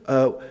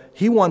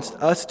he wants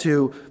us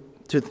to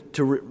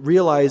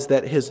realize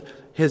that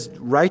his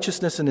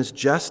righteousness and His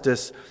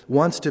justice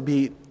wants to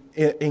be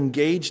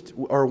engaged,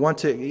 or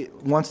wants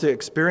to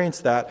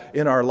experience that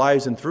in our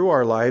lives and through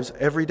our lives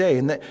every day.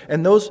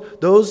 And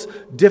those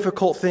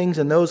difficult things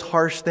and those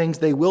harsh things,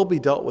 they will be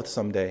dealt with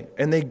someday.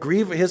 And they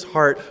grieve His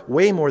heart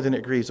way more than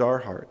it grieves our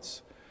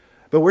hearts.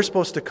 But we're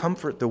supposed to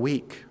comfort the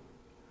weak.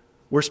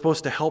 We're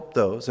supposed to help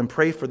those and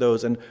pray for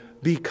those and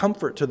be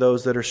comfort to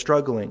those that are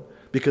struggling,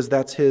 because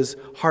that's His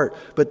heart.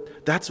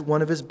 But that's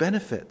one of His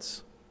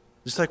benefits,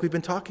 just like we've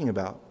been talking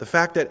about. The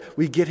fact that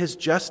we get His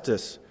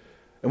justice,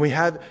 and we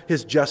have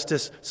His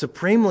justice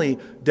supremely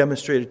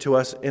demonstrated to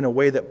us in a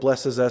way that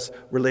blesses us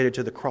related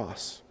to the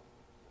cross.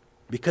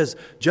 Because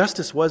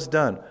justice was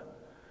done.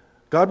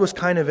 God was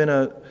kind of in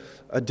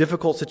a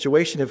difficult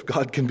situation, if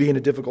God can be in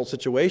a difficult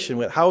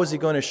situation. How is he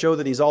going to show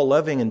that he's all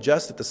loving and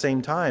just at the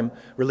same time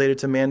related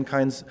to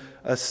mankind's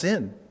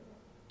sin?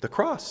 The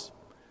cross.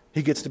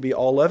 He gets to be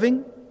all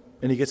loving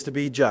and he gets to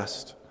be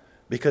just,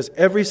 because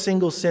every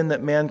single sin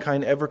that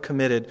mankind ever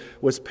committed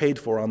was paid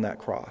for on that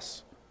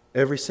cross.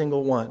 Every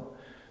single one.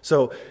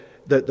 So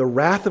the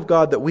wrath of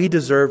God that we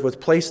deserved was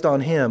placed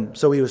on him,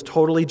 so he was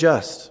totally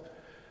just.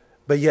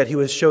 But yet he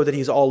was shown that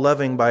he's all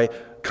loving by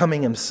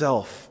coming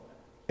himself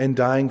and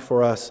dying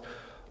for us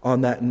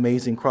on that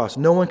amazing cross.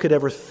 No one could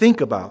ever think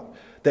about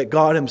that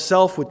God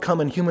himself would come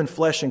in human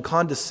flesh and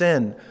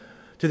condescend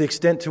to the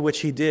extent to which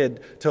he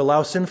did, to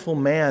allow sinful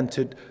man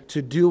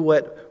to do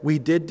what we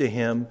did to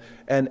him,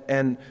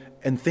 and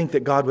think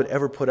that God would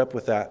ever put up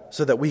with that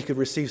so that we could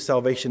receive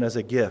salvation as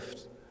a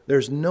gift.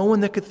 There's no one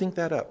that could think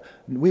that up.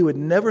 We would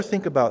never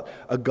think about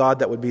a God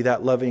that would be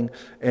that loving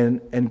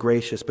and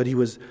gracious, but he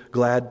was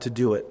glad to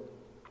do it.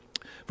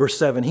 Verse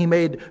 7, he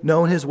made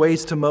known his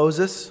ways to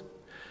Moses,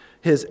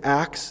 his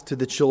acts to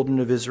the children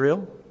of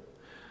Israel.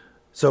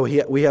 So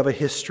we have a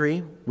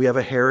history, we have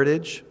a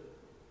heritage.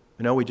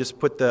 We just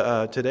put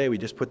today we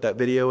just put that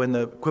video in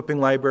the equipping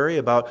library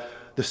about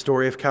the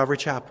story of Calvary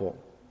Chapel.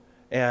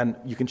 And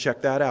you can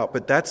check that out.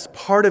 But that's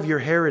part of your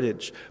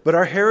heritage. But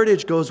our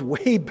heritage goes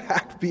way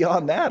back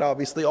beyond that,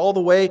 obviously, all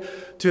the way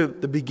to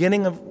the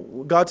beginning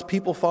of God's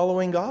people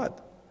following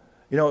God.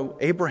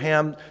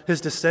 Abraham,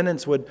 his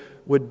descendants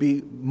would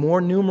be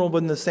more numerable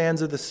than the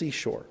sands of the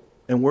seashore.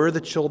 And we're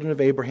the children of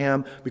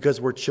Abraham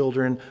because we're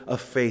children of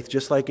faith.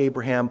 Just like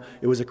Abraham,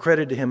 it was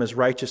accredited to him as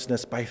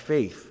righteousness by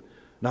faith,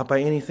 not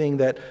by anything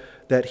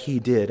that he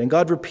did. And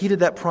God repeated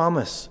that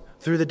promise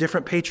through the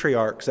different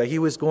patriarchs, that he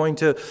was going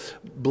to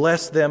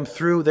bless them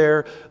through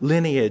their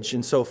lineage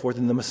and so forth.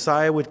 And the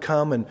Messiah would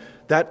come, and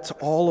that's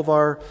all of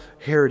our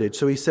heritage.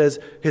 So he says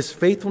his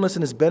faithfulness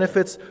and his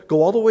benefits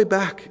go all the way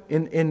back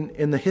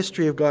in the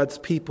history of God's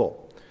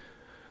people.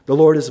 The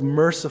Lord is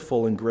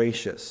merciful and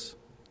gracious,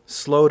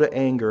 slow to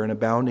anger and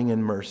abounding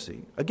in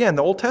mercy. Again,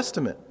 the Old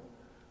Testament.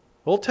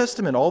 Old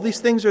Testament, all these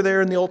things are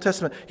there in the Old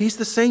Testament. He's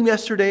the same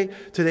yesterday,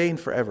 today, and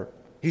forever.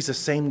 He's the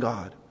same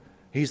God.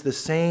 He's the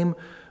same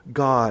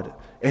God,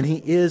 and he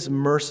is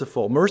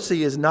merciful.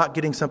 Mercy is not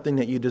getting something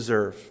that you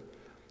deserve,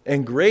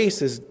 and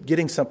grace is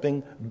getting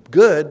something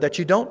good that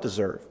you don't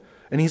deserve.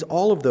 And he's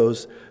all of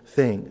those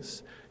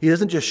things. He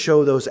doesn't just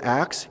show those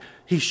acts.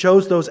 He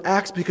shows those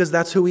acts because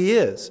that's who he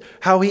is.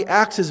 How he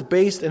acts is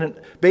based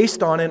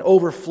on and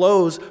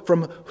overflows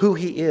from who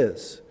he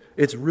is.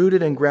 It's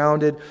rooted and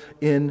grounded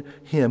in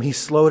him. He's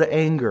slow to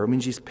anger. It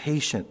means he's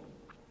patient.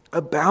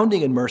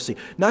 Abounding in mercy.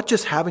 Not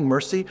just having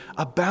mercy,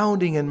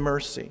 abounding in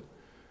mercy.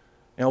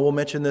 Now, we'll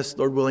mention this,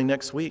 Lord willing,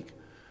 next week.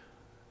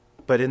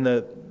 But in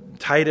the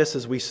Titus,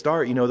 as we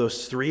start,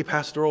 those three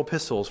pastoral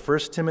epistles, 1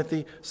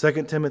 Timothy,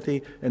 2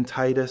 Timothy, and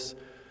Titus,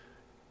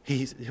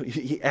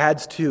 he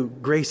adds to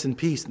grace and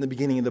peace in the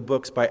beginning of the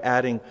books by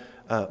adding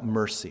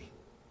mercy.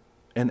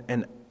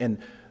 And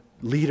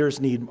leaders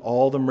need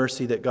all the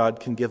mercy that God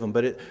can give them.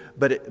 But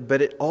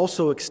it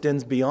also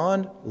extends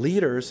beyond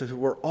leaders,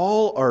 who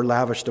all are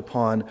lavished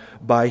upon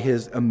by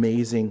his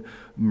amazing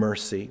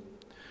mercy.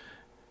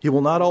 He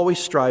will not always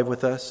strive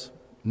with us,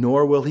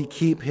 nor will he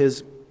keep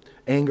his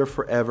anger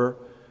forever.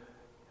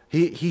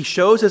 He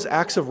shows his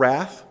acts of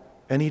wrath,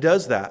 and he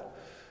does that.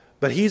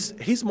 But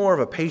he's more of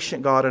a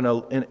patient God, and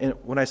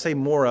when I say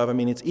more of, I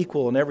mean it's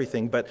equal in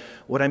everything. But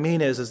what I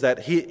mean is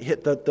that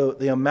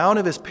the amount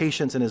of his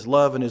patience and his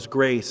love and his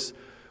grace,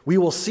 we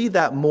will see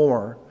that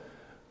more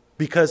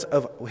because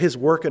of his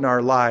work in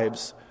our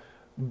lives,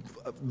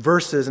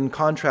 versus and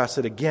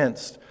contrasted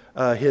against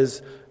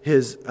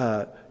his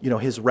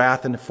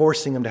wrath and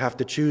forcing him to have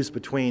to choose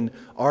between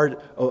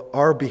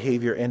our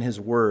behavior and his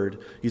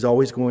word. He's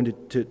always going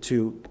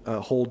to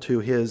hold to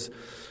his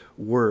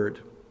word.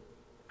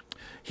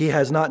 He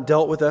has not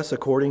dealt with us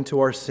according to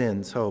our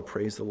sins. Oh,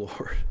 praise the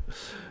Lord.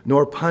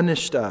 Nor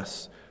punished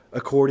us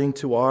according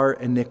to our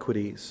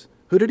iniquities.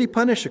 Who did he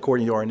punish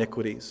according to our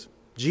iniquities?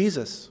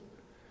 Jesus.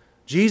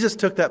 Jesus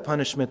took that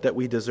punishment that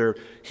we deserve.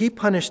 He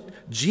punished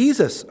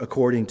Jesus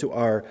according to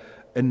our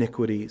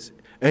iniquities.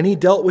 And he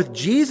dealt with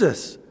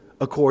Jesus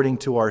according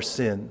to our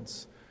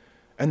sins.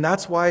 And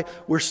that's why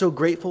we're so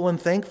grateful and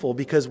thankful,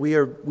 because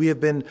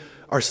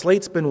our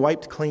slate's been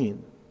wiped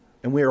clean.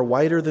 And we are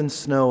whiter than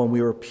snow, and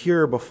we are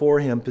pure before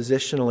him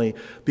positionally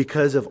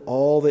because of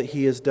all that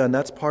he has done.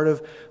 That's part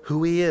of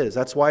who he is.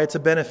 That's why it's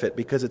a benefit,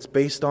 because it's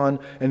based on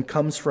and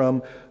comes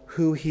from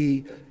who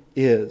he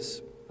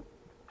is.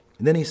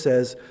 And then he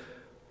says,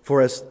 for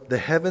as the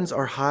heavens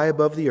are high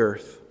above the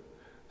earth,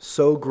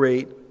 so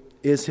great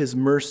is his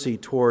mercy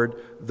toward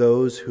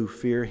those who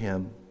fear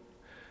him.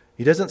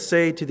 He doesn't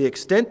say to the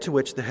extent to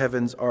which the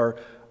heavens are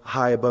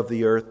high above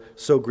the earth,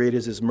 so great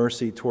is his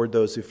mercy toward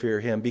those who fear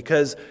him,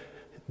 because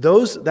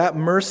that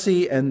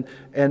mercy and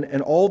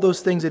all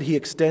those things that he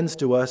extends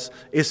to us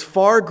is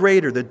far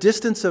greater. The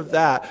distance of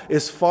that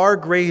is far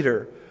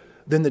greater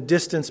than the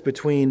distance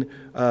between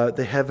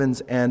the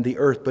heavens and the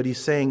earth. But he's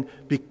saying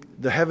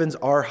the heavens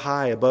are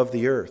high above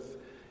the earth.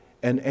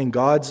 And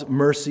God's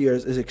mercy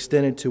is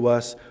extended to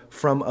us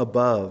from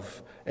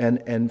above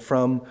and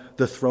from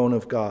the throne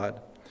of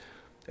God.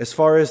 As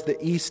far as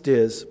the east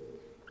is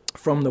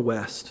from the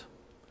west,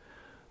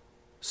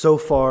 so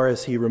far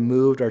as he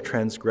removed our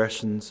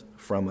transgressions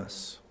from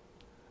us.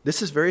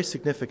 This is very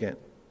significant.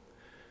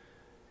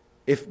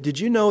 Did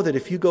you know that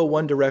if you go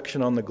one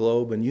direction on the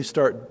globe and you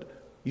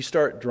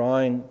start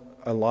drawing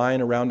a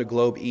line around a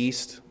globe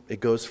east, it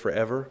goes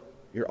forever?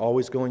 You're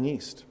always going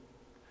east.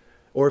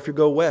 Or if you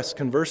go west,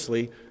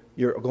 conversely,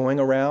 you're going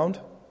around.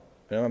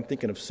 I'm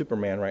thinking of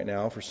Superman right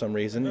now for some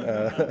reason.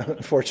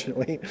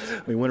 Unfortunately,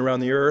 we went around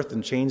the earth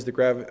and changed the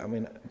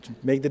gravity.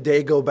 Make the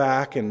day go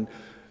back, and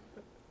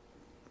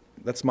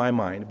that's my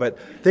mind. But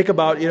think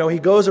about, he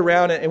goes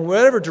around, and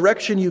whatever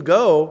direction you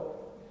go,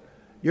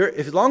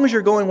 as long as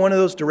you're going one of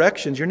those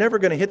directions, you're never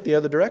going to hit the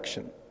other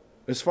direction.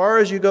 As far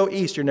as you go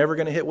east, you're never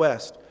going to hit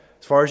west.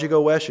 As far as you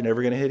go west, you're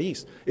never going to hit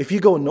east. If you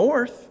go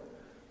north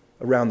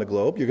around the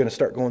globe, you're going to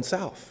start going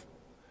south.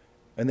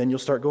 And then you'll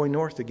start going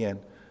north again.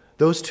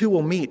 Those two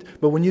will meet.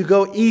 But when you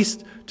go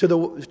east,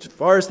 as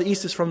far as the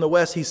east is from the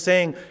west, he's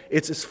saying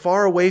it's as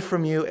far away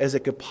from you as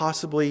it could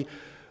possibly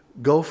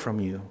go from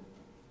you.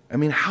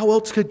 How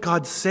else could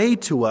God say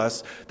to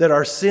us that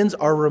our sins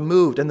are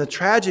removed? And the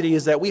tragedy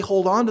is that we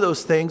hold on to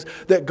those things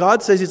that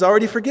God says he's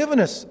already forgiven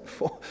us.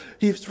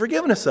 He's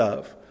forgiven us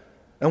of.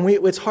 And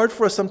it's hard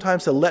for us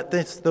sometimes to let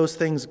those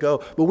things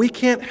go. But we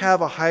can't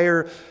have a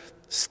higher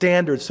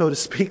standard, so to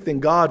speak, than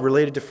God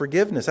related to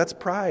forgiveness. That's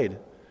pride.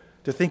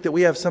 To think that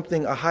we have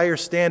a higher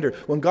standard.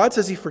 When God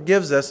says he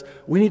forgives us,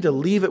 we need to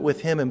leave it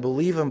with him and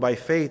believe him by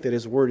faith that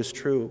his word is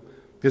true.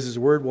 Because his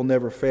word will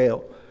never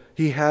fail.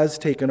 He has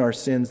taken our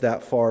sins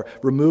that far,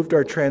 removed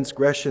our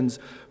transgressions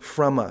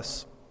from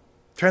us.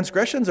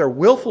 Transgressions are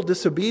willful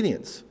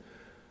disobedience.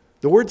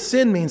 The word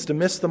sin means to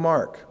miss the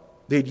mark.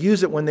 They'd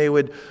use it when they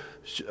would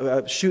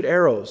shoot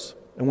arrows.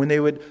 And when they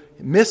would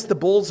miss the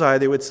bullseye,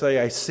 they would say,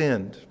 I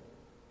sinned.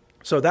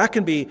 So that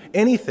can be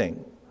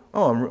anything.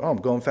 I'm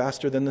going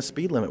faster than the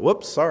speed limit.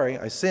 Whoops, sorry,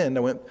 I sinned.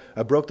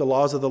 I broke the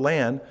laws of the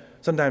land.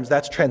 Sometimes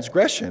that's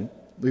transgression.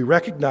 We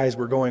recognize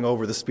we're going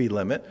over the speed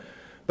limit.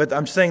 But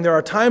I'm saying there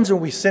are times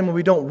when we sin when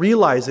we don't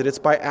realize it. It's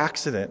by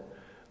accident.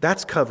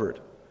 That's covered.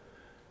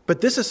 But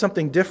this is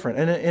something different.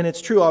 And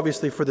it's true,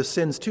 obviously, for the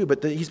sins too.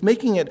 But he's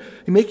making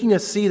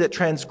us see that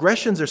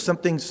transgressions are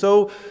something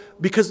so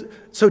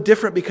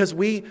different because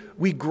we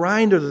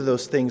grind under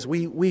those things.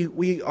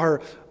 We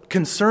are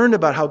concerned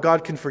about how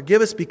God can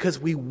forgive us because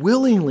we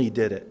willingly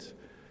did it.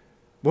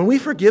 When we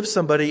forgive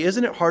somebody,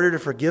 isn't it harder to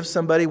forgive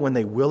somebody when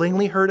they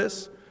willingly hurt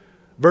us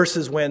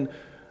versus when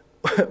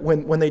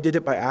they did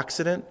it by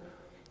accident?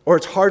 Or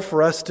it's hard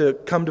for us to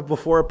come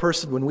before a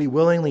person when we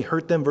willingly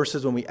hurt them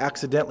versus when we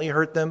accidentally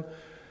hurt them.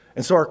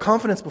 And so our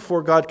confidence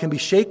before God can be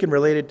shaken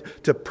related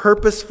to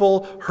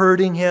purposeful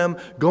hurting him,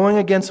 going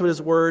against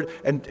his word,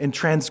 and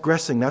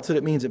transgressing. That's what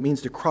it means. It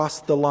means to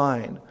cross the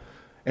line.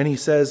 And he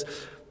says,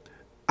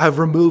 I've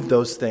removed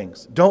those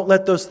things. Don't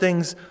let those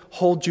things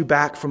hold you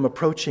back from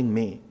approaching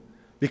me.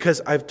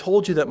 Because I've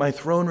told you that my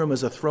throne room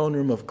is a throne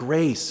room of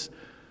grace,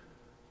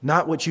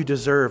 not what you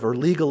deserve or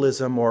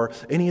legalism or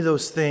any of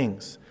those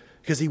things.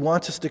 Because he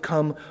wants us to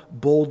come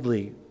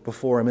boldly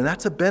before him. And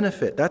that's a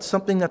benefit. That's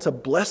something that's a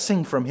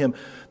blessing from him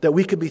that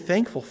we could be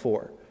thankful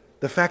for.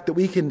 The fact that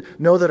we can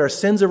know that our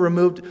sins are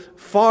removed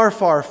far,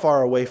 far,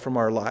 far away from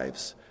our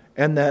lives.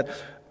 And that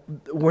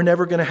we're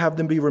never going to have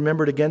them be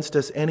remembered against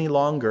us any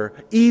longer.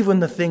 Even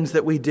the things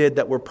that we did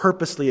that were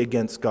purposely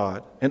against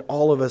God. And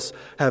all of us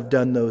have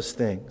done those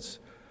things.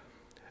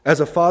 As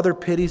a father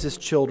pities his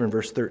children,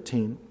 verse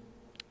 13,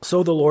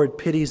 so the Lord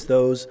pities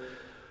those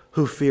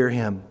who fear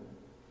him.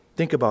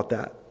 Think about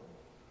that.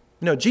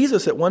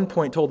 Jesus at one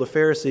point told the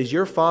Pharisees,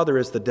 your father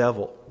is the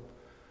devil.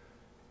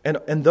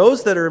 And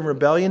those that are in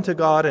rebellion to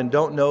God and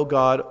don't know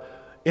God,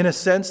 in a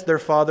sense, their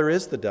father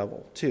is the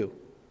devil too.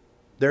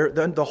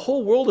 The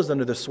whole world is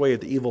under the sway of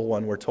the evil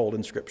one, we're told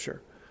in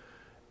Scripture.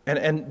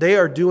 And they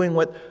are doing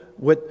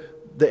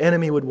what the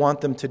enemy would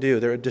want them to do.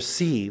 They're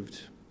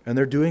deceived. And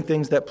they're doing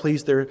things that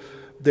please their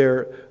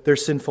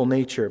sinful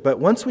nature. But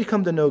once we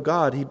come to know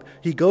God,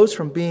 he goes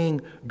from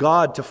being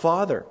God to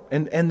Father.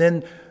 And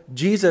then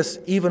Jesus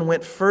even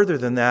went further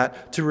than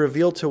that to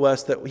reveal to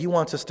us that he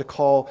wants us to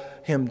call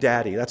him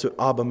Daddy. That's what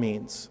Abba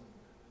means.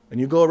 And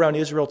you go around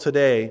Israel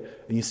today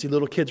and you see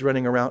little kids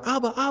running around,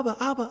 Abba, Abba,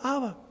 Abba,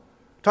 Abba.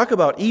 Talk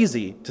about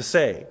easy to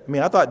say.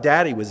 I thought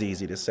Daddy was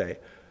easy to say.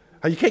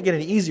 You can't get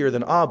any easier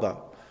than Abba.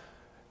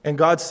 And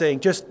God's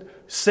saying, just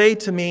say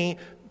to me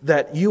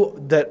that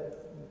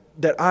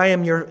I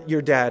am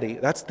your daddy.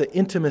 That's the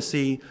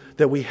intimacy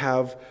that we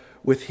have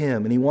with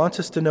him. And he wants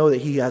us to know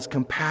that he has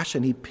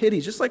compassion. He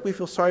pities, just like we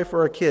feel sorry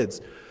for our kids.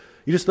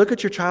 You just look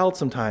at your child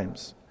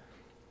sometimes.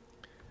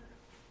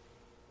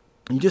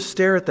 You just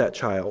stare at that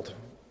child.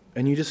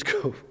 And you just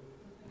go,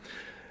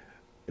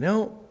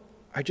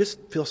 I just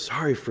feel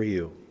sorry for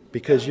you.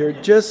 Because you're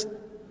just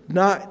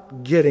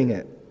not getting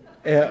it.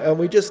 And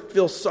we just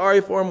feel sorry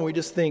for him. And we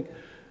just think,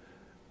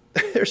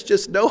 there's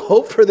just no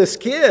hope for this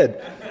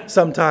kid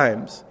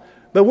sometimes.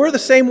 But we're the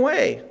same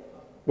way.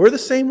 We're the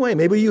same way.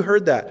 Maybe you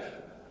heard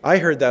that. I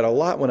heard that a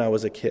lot when I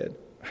was a kid.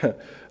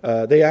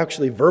 They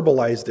actually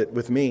verbalized it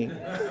with me.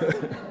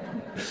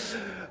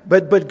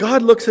 But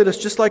God looks at us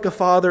just like a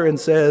father and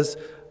says,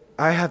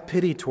 I have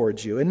pity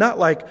towards you. And not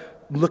like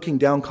looking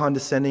down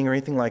condescending or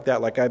anything like that.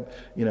 Like I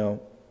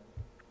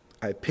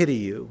pity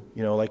you.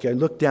 Like I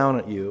look down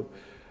at you.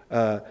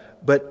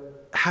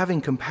 But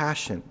having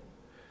compassion.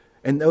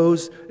 And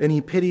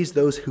he pities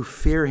those who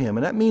fear him.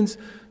 And that means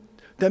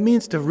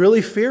to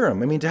really fear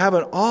him. I mean, to have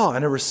an awe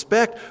and a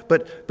respect,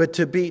 but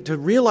to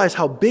realize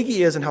how big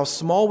he is and how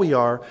small we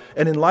are,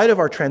 and in light of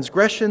our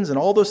transgressions and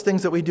all those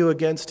things that we do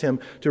against him,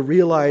 to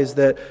realize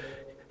that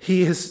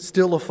he is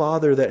still a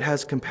father that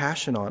has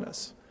compassion on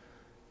us.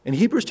 And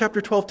Hebrews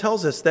chapter 12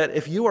 tells us that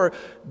if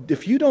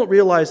you don't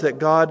realize that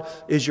God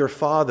is your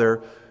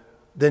father,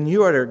 then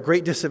you are at a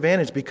great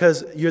disadvantage,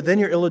 because you're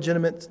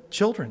illegitimate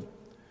children.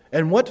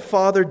 And what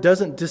father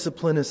doesn't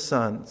discipline his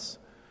sons?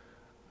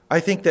 I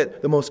think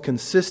that the most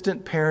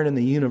consistent parent in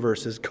the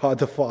universe is God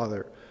the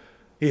Father.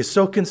 He is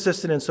so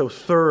consistent and so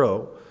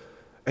thorough.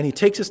 And he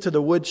takes us to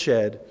the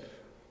woodshed,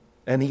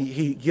 and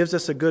he gives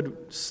us a good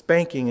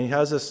spanking. And he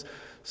has us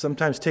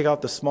sometimes take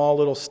out the small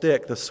little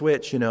stick, the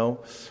switch, and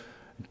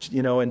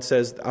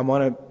says, I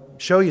want to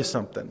show you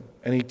something.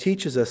 And he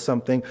teaches us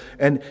something.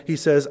 And he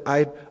says,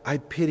 I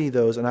pity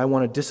those, and I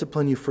want to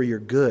discipline you for your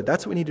good.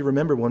 That's what we need to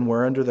remember when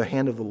we're under the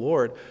hand of the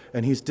Lord.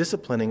 And he's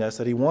disciplining us,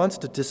 that he wants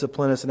to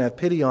discipline us and have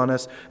pity on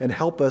us and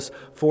help us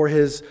for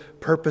his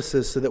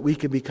purposes so that we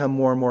can become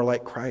more and more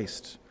like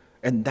Christ.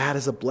 And that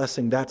is a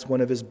blessing. That's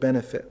one of his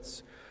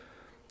benefits.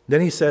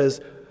 Then he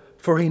says,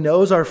 for he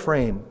knows our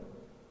frame.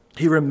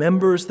 He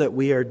remembers that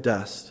we are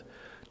dust.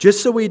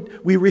 Just so we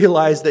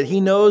realize that he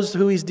knows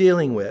who he's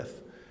dealing with.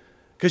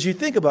 Because you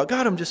think about,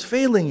 God, I'm just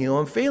failing you.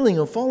 I'm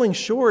falling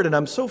short, and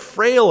I'm so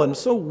frail and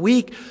so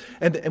weak.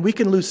 And we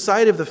can lose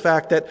sight of the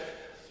fact that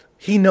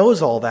he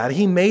knows all that.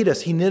 He made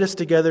us. He knit us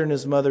together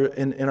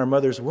in our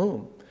mother's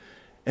womb.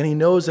 And he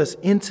knows us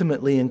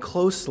intimately and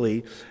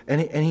closely. And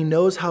he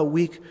knows how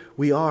weak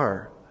we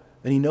are.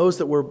 And he knows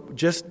that we're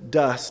just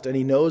dust. And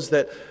he knows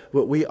that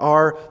we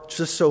are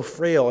just so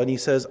frail. And he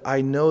says, I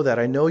know that.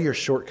 I know your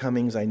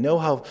shortcomings. I know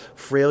how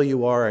frail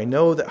you are. I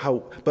know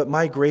but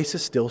my grace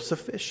is still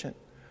sufficient.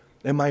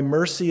 And my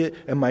mercy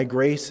and my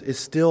grace is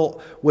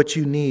still what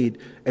you need.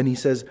 And he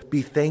says,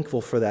 be thankful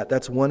for that.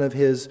 That's one of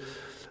his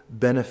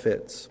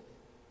benefits.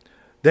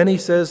 Then he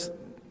says,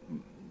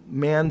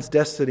 man's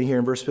destiny here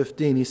in verse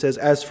 15. He says,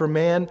 as for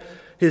man,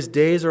 his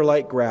days are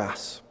like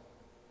grass.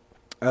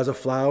 As a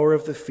flower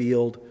of the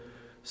field,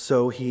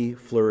 so he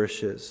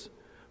flourishes.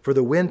 For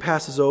the wind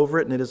passes over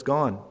it, and it is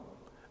gone.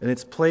 And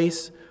its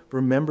place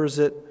remembers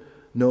it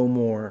no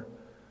more.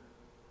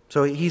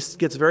 So he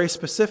gets very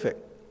specific.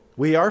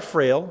 We are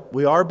frail,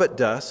 we are but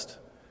dust.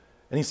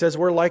 And he says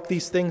we're like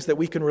these things that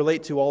we can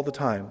relate to all the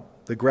time.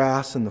 The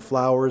grass and the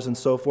flowers and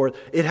so forth.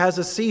 It has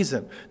a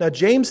season. Now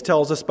James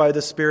tells us by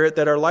the Spirit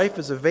that our life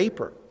is a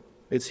vapor.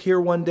 It's here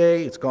one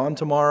day, it's gone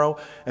tomorrow.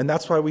 And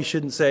that's why we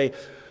shouldn't say,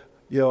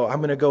 I'm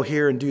going to go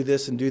here and do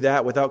this and do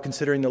that without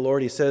considering the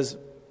Lord. He says,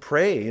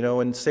 pray,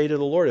 and say to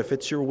the Lord, if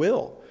it's your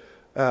will,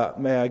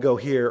 may I go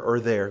here or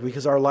there.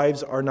 Because our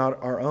lives are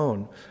not our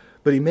own.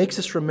 But he makes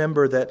us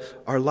remember that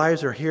our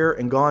lives are here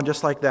and gone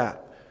just like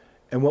that.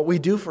 And what we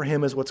do for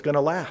him is what's going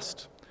to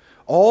last.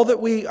 All that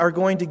we are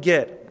going to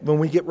get when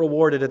we get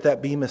rewarded at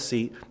that bema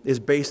seat is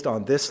based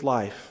on this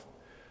life.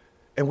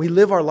 And we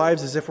live our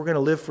lives as if we're going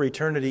to live for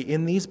eternity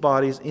in these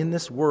bodies, in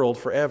this world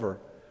forever.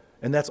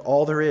 And that's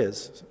all there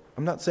is.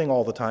 I'm not saying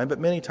all the time, but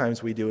many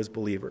times we do as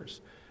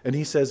believers. And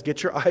he says,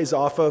 get your eyes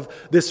off of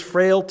this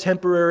frail,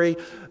 temporary,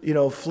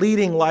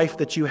 fleeting life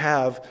that you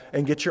have,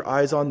 and get your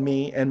eyes on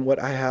me and what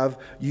I have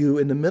you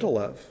in the middle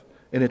of.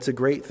 And it's a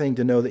great thing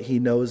to know that he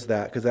knows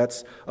that, because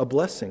that's a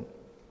blessing.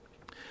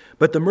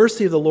 But the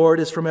mercy of the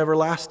Lord is from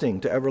everlasting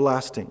to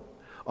everlasting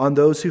on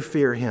those who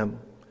fear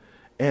him,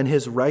 and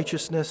his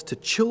righteousness to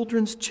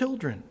children's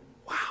children.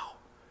 Wow.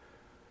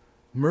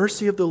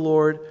 Mercy of the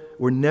Lord,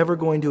 we're never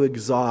going to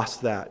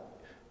exhaust that.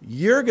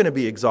 You're going to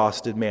be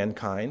exhausted,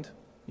 mankind.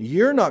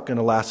 You're not going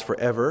to last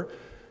forever,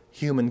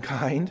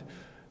 humankind,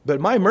 but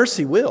my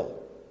mercy will.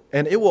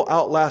 And it will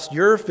outlast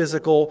your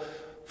physical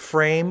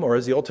frame, or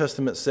as the Old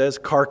Testament says,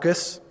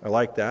 carcass. I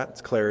like that.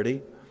 It's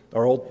clarity.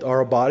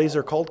 Our bodies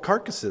are called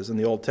carcasses in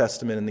the Old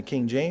Testament in the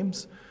King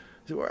James.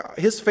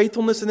 His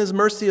faithfulness and his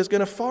mercy is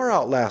going to far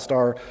outlast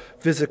our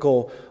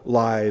physical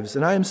lives.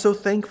 And I am so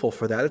thankful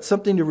for that. It's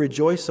something to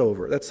rejoice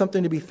over. That's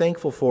something to be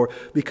thankful for,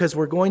 because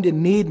we're going to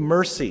need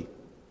mercy.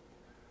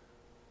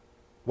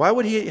 Why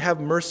would he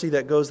have mercy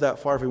that goes that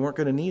far if we weren't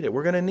going to need it?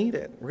 We're going to need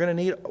it.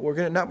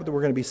 Not that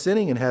we're going to be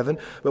sinning in heaven,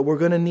 but we're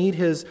going to need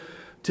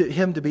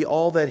him to be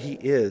all that he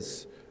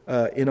is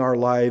in our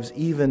lives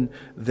even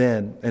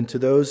then. And to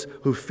those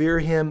who fear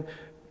him,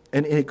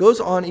 and it goes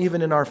on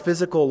even in our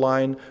physical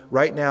line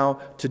right now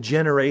to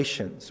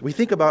generations. We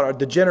think about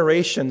the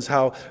generations,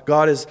 how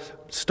God is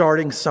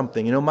starting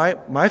something.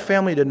 My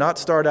family did not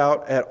start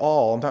out at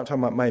all. I'm not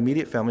talking about my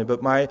immediate family,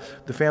 but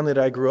the family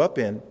that I grew up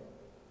in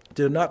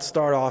did not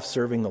start off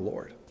serving the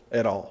Lord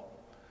at all.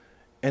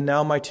 And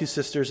now my two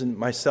sisters and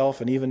myself,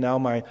 and even now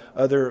my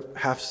other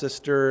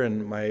half-sister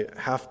and my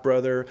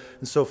half-brother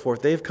and so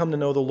forth, they've come to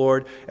know the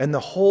Lord, and the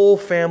whole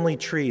family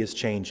tree is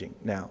changing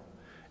now.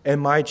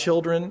 And my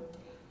children,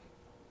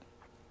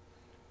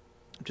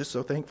 I'm just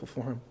so thankful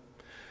for them.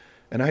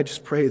 And I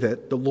just pray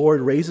that the Lord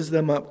raises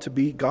them up to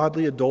be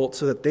godly adults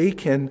so that they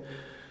can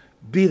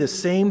be the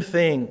same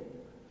thing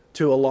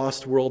to a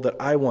lost world that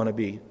I want to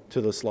be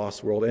to this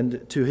lost world,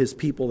 and to his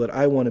people that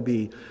I want to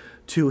be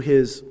to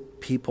his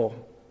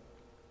people.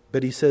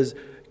 But he says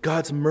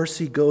God's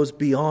mercy goes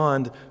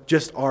beyond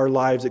just our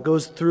lives. It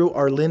goes through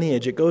our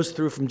lineage. It goes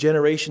through from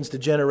generations to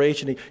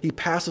generation. He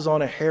passes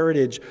on a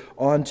heritage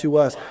onto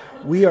us.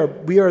 We are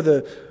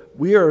the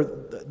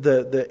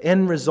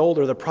end result,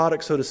 or the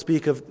product, so to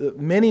speak, of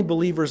many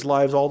believers'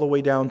 lives all the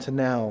way down to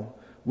now.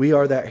 We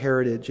are that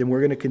heritage, and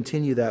we're going to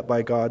continue that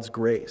by God's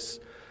grace.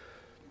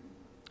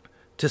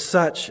 To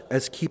such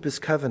as keep his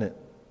covenant,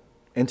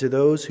 and to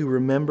those who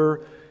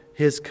remember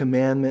his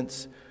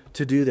commandments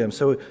to do them.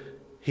 So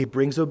he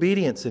brings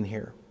obedience in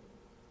here,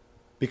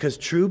 because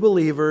true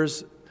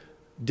believers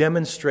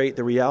demonstrate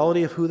the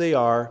reality of who they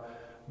are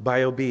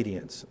by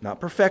obedience. Not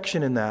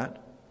perfection in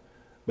that,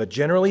 but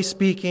generally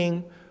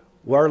speaking,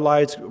 our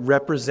lives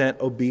represent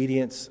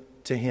obedience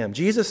to him.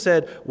 Jesus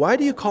said, "Why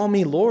do you call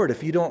me Lord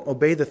if you don't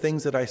obey the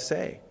things that I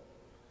say?"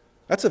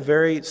 That's a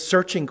very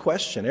searching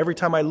question. Every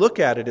time I look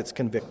at it, it's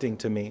convicting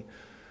to me.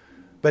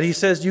 But he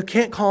says, you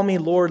can't call me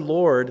Lord,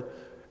 Lord,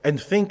 and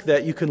think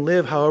that you can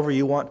live however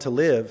you want to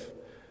live.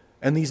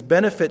 And these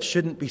benefits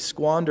shouldn't be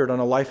squandered on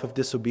a life of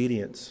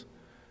disobedience.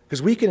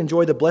 Because we can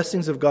enjoy the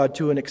blessings of God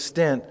to an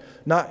extent,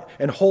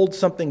 and hold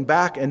something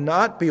back and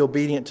not be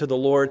obedient to the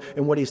Lord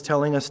and what he's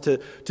telling us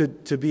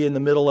to be in the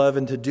middle of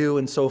and to do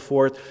and so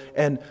forth.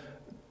 And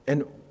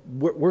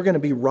we're going to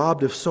be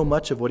robbed of so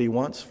much of what he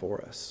wants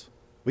for us.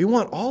 We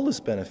want all his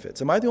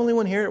benefits. Am I the only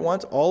one here that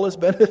wants all his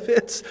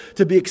benefits?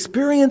 To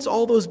experience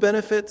all those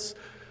benefits?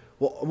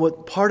 Well,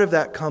 part of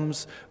that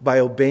comes by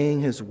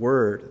obeying his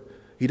word.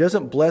 He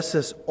doesn't bless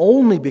us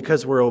only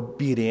because we're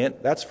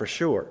obedient, that's for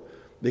sure,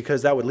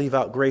 because that would leave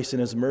out grace and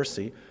his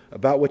mercy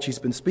about which he's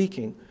been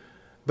speaking.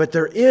 But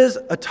there is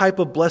a type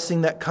of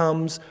blessing that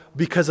comes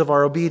because of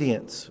our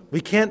obedience.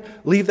 We can't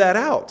leave that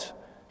out.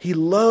 He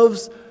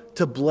loves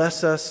to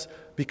bless us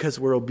because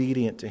we're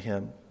obedient to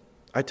him.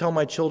 I tell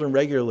my children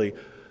regularly,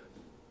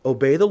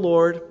 obey the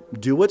Lord,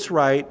 do what's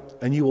right,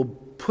 and you will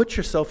put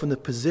yourself in the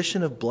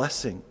position of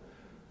blessing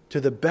to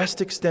the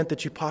best extent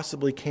that you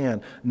possibly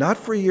can. Not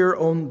for your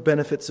own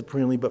benefit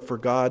supremely, but for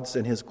God's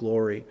and his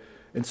glory.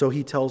 And so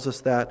he tells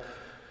us that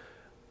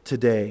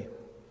today.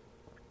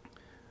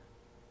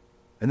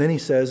 And then he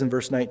says in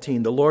verse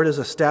 19, the Lord has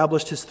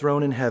established his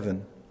throne in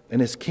heaven,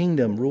 and his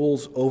kingdom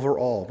rules over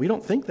all. We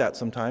don't think that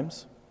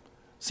sometimes.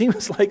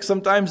 Seems like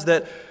sometimes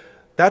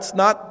that's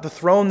not the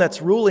throne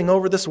that's ruling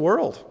over this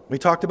world. We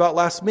talked about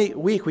last week,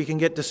 we can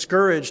get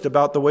discouraged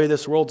about the way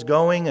this world's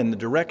going and the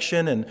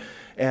direction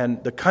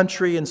and the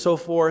country and so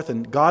forth,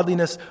 and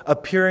godliness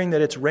appearing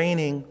that it's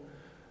reigning.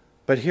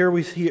 But here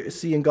we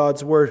see in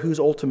God's word who's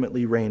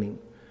ultimately reigning.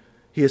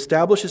 He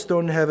established his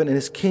throne in heaven, and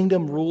his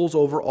kingdom rules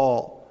over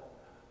all.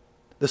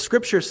 The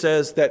scripture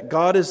says that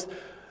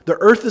the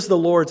earth is the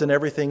Lord's and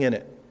everything in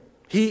it.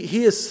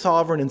 He is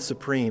sovereign and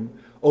supreme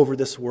over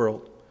this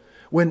world.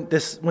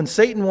 When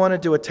Satan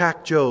wanted to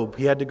attack Job,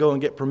 he had to go and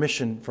get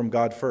permission from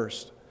God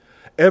first.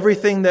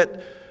 Everything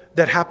that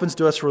happens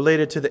to us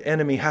related to the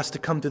enemy has to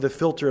come through the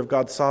filter of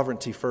God's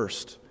sovereignty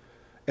first.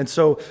 And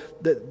so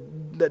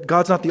that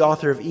God's not the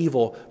author of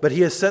evil, but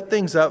he has set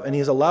things up, and he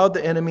has allowed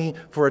the enemy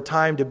for a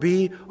time to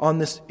be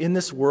in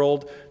this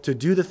world, to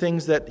do the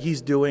things that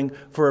he's doing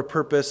for a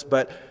purpose,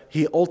 but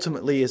he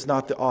ultimately is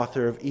not the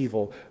author of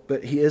evil,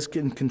 but he is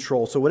in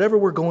control. So whatever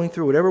we're going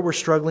through, whatever we're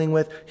struggling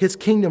with, his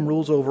kingdom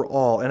rules over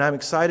all. And I'm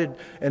excited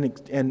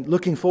and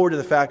looking forward to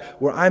the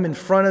fact where I'm in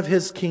front of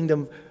his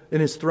kingdom, in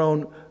his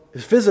throne,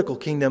 his physical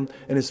kingdom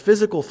and his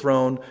physical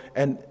throne,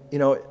 and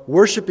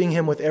worshiping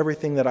him with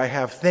everything that I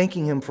have,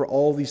 thanking him for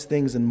all these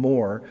things and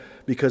more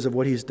because of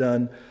what he's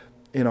done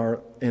in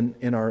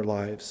our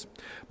lives.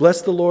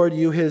 Bless the Lord,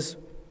 you his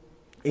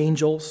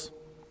angels,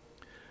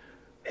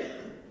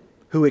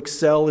 who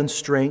excel in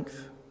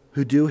strength,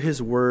 who do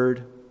his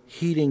word,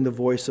 heeding the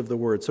voice of the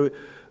word.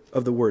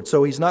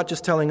 So he's not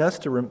just telling us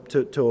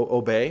to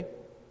obey.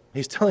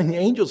 He's telling the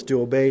angels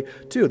to obey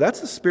too. That's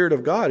the Spirit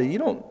of God.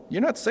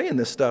 You're not saying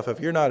this stuff if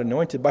you're not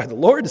anointed by the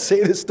Lord to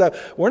say this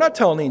stuff. We're not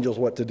telling angels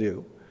what to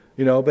do,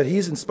 but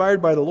he's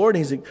inspired by the Lord,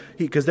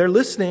 because they're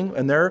listening,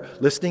 and they're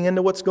listening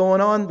into what's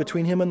going on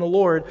between him and the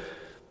Lord,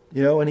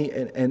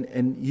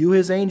 and you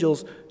his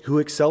angels who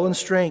excel in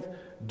strength,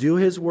 do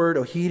his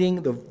word,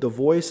 heeding the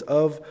voice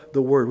of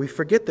the word. We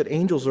forget that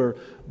angels are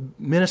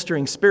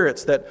ministering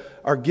spirits that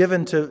are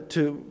given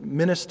to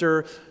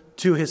minister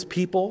to his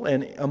people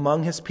and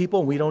among his people,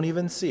 and we don't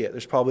even see it.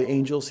 There's probably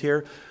angels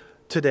here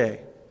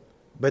today.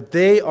 But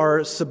they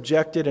are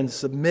subjected and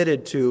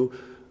submitted to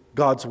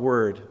God's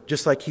word,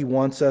 just like he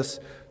wants us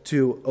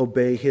to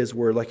obey his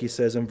word, like he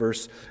says in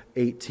verse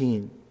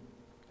 18.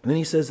 And then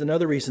he says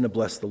another reason to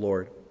bless the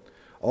Lord.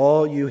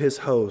 All you his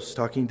hosts,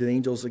 talking to the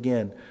angels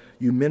again,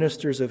 you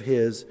ministers of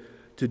his,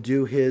 to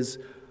do his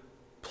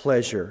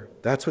pleasure.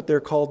 That's what they're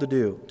called to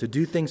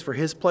do things for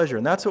his pleasure.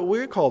 And that's what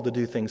we're called to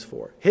do things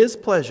for, his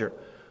pleasure.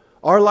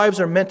 Our lives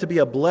are meant to be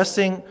a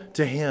blessing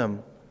to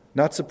him,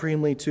 not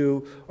supremely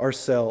to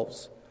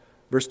ourselves.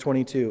 Verse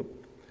 22,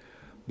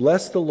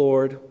 bless the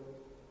Lord,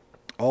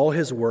 all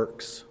his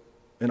works,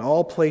 in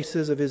all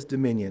places of his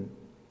dominion.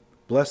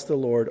 Bless the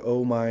Lord,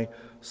 O my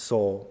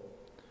soul.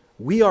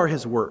 We are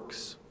his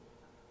works.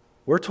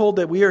 We're told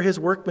that we are his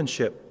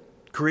workmanship,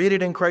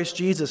 created in Christ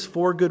Jesus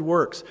for good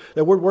works.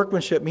 That word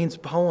workmanship means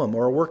poem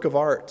or a work of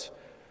art.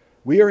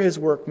 We are his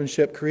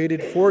workmanship,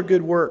 created for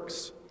good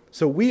works.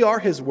 So we are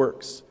his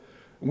works.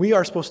 We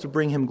are supposed to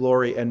bring him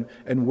glory and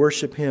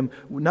worship him,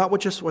 not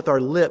just with our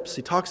lips.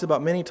 He talks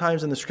about many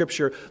times in the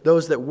Scripture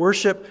those that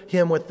worship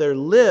him with their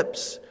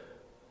lips,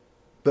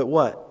 but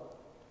what?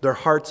 Their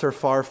hearts are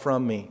far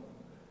from me.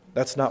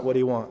 That's not what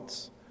he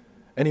wants.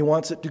 And he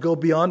wants it to go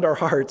beyond our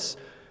hearts,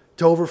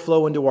 to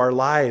overflow into our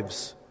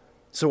lives.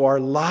 So our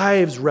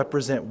lives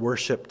represent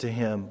worship to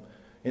him.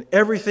 In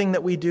everything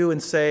that we do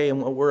and say and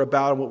what we're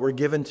about and what we're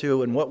given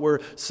to and what we're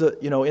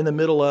in the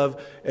middle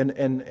of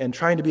and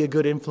trying to be a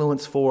good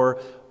influence for,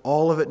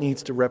 all of it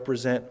needs to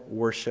represent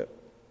worship.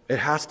 It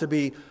has to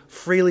be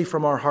freely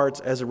from our hearts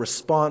as a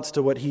response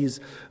to what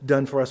he's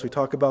done for us. We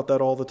talk about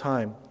that all the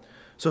time.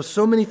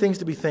 So many things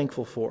to be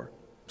thankful for.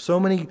 So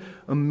many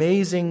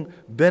amazing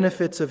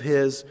benefits of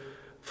his,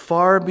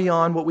 far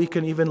beyond what we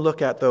can even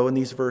look at, though, in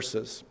these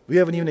verses. We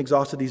haven't even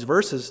exhausted these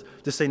verses,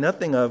 to say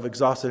nothing of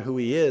exhausted who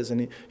he is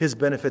and his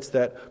benefits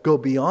that go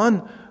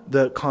beyond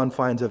the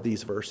confines of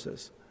these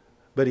verses.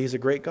 But he's a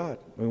great God.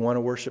 We want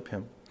to worship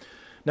him.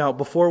 Now,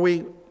 before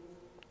we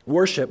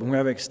worship, and we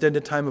have an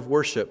extended time of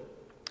worship,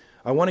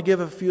 I want to give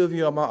a few of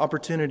you an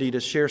opportunity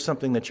to share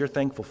something that you're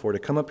thankful for, to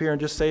come up here and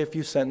just say a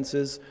few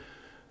sentences,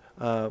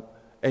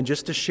 and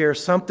just to share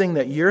something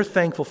that you're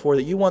thankful for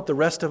that you want the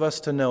rest of us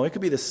to know. It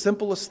could be the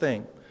simplest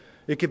thing.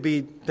 It could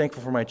be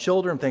thankful for my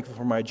children, I'm thankful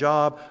for my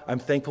job, I'm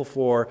thankful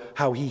for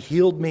how he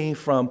healed me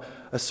from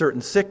a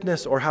certain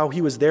sickness, or how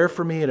he was there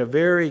for me at a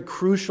very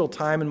crucial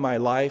time in my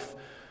life.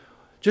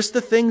 Just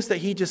the things that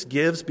he just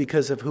gives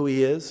because of who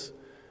he is,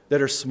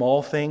 that are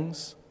small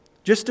things,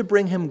 just to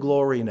bring him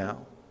glory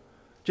now.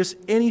 Just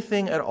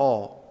anything at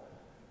all.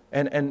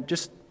 And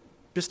just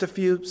a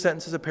few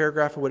sentences, a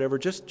paragraph, or whatever,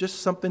 just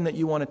something that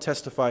you want to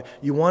testify.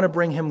 You want to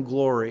bring him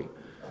glory.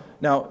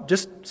 Now,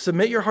 just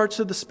submit your hearts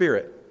to the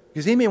Spirit,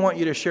 because he may want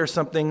you to share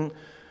something,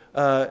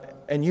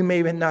 and you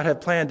may not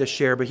have planned to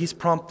share, but he's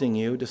prompting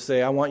you to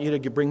say, I want you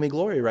to bring me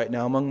glory right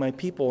now among my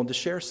people, and to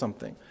share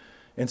something.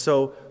 And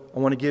so I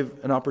want to give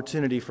an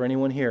opportunity for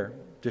anyone here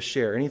to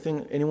share.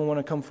 Anyone want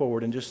to come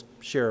forward and just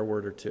share a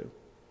word or two?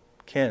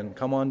 Ken,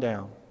 come on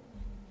down.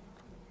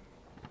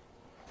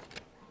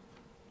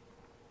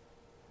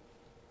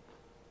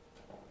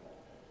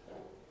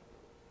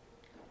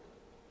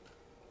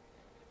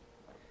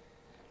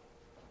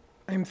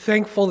 I'm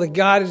thankful that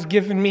God has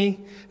given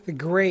me the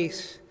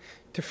grace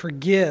to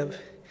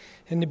forgive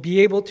and to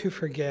be able to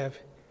forgive.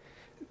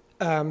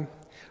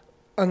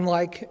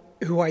 Unlike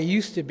who I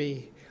used to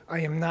be, I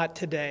am not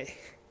today.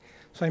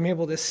 So I'm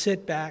able to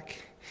sit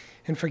back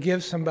and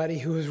forgive somebody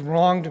who has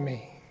wronged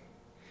me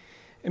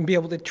and be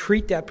able to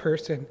treat that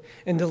person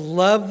and to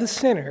love the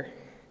sinner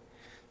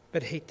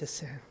but hate the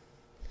sin.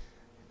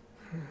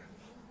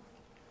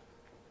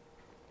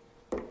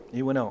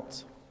 Anyone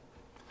else?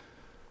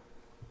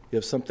 You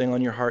have something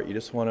on your heart you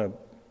just want to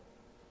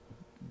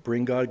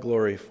bring God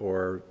glory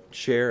for,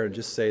 share and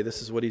just say,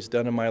 this is what he's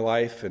done in my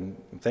life and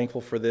I'm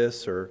thankful for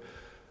this. Or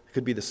it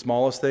could be the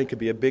smallest thing, it could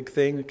be a big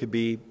thing, it could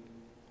be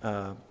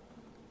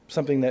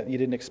something that you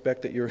didn't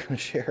expect that you were going to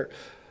share.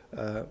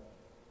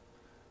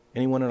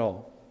 Anyone at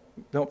all.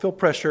 Don't feel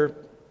pressure,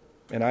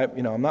 and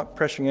I'm not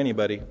pressuring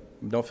anybody.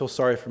 Don't feel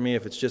sorry for me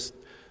if it's just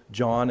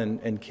John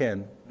and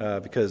Ken,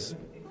 because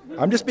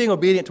I'm just being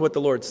obedient to what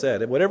the Lord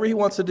said. And whatever he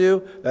wants to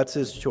do, that's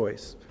his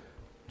choice.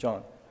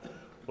 John.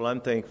 Well,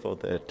 I'm thankful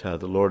that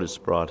the Lord has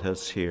brought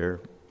us here,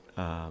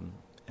 and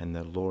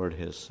the Lord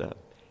has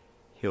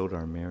healed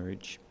our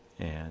marriage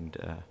and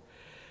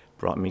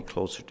brought me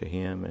closer to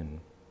him. And,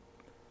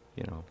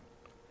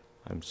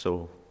 I'm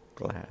so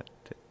glad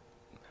that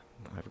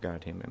I've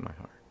got him in my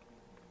heart.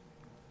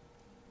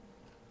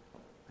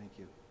 Thank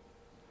you.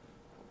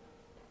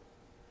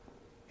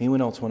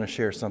 Anyone else want to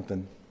share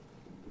something?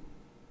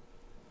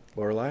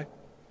 Lorelei?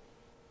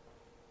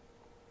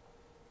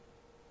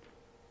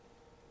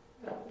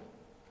 She's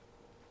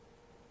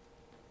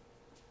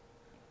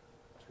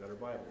got her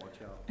Bible, watch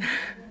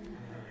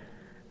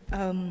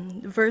out.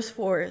 Verse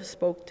 4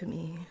 spoke to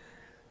me.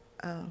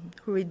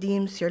 Who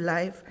redeems your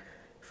life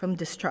from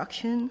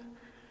destruction,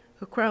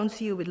 who crowns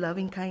you with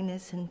loving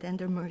kindness and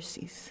tender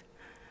mercies.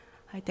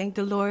 I thank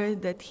the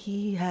Lord that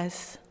he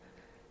has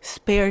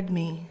spared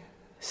me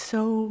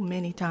so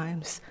many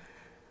times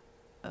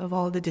of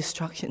all the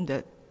destruction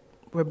that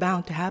were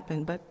bound to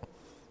happen. But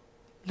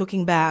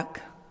looking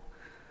back,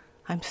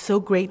 I'm so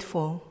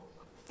grateful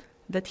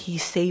that he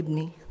saved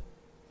me.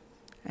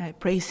 I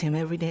praise him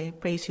every day.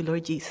 Praise you,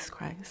 Lord Jesus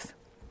Christ.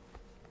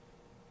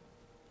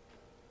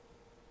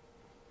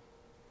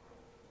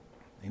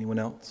 Anyone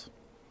else?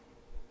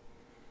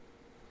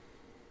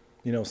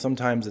 You know,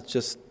 sometimes it's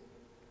just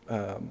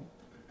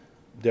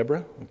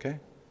Deborah, okay?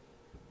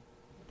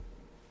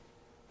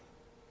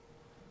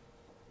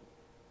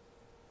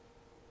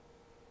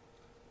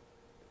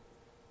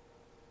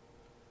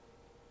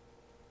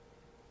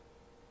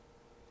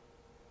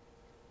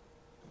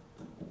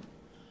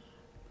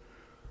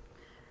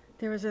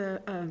 There was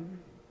can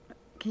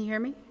you hear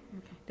me?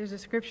 Okay. There's a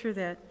scripture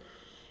that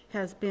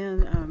has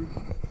been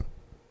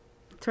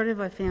sort of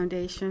a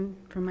foundation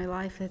for my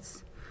life.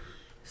 It's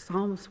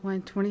Psalms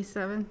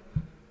 127.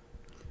 I'm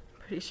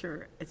pretty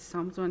sure it's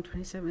Psalms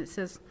 127. It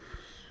says,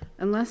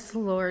 "Unless the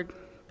Lord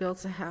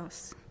builds a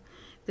house,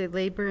 they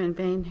labor in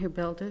vain who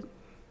build it.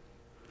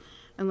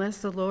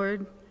 Unless the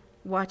Lord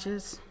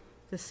watches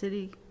the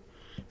city,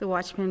 the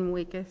watchman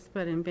waketh,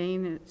 but in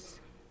vain." It's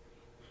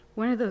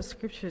one of those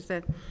scriptures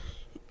that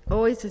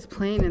always is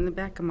playing in the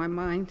back of my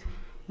mind,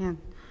 and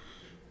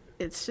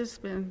it's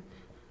just been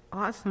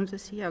awesome to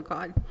see how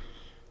God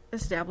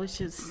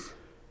establishes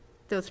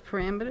those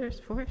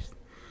parameters for us,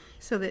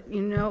 so that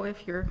you know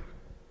if you're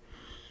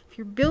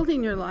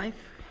building your life,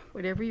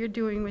 whatever you're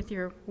doing with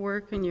your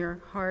work and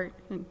your heart,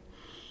 and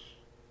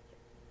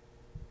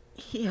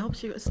He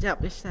helps you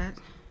establish that.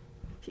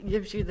 He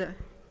gives you the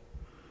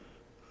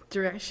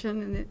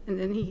direction, and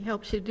then He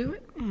helps you do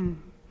it and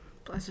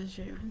blesses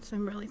you. And so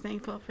I'm really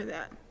thankful for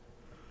that.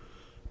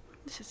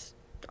 It's just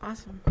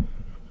awesome.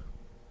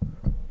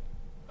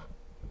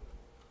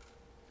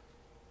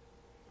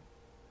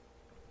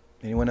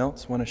 Anyone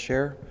else want to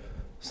share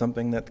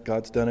something that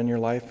God's done in your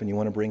life and you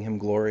want to bring Him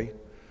glory?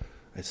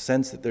 I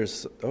sense that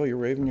there's, oh, you're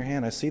waving your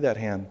hand. I see that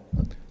hand.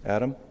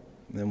 Adam,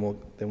 and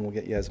then we'll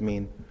get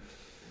Yasmin.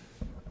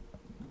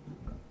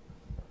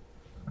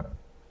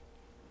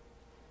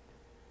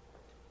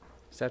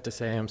 Just have to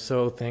say I'm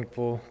so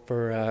thankful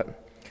for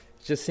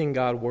just seeing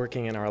God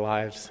working in our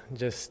lives,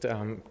 just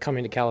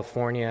coming to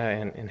California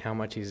and how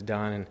much He's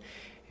done,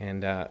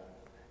 and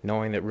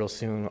knowing that real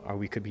soon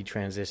we could be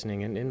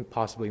transitioning and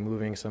possibly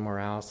moving somewhere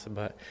else.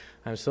 But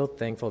I'm so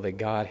thankful that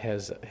God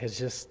has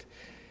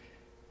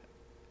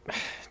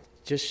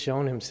just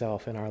shown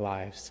Himself in our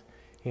lives,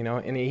 you know,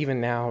 and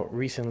even now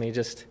recently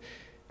just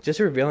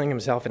revealing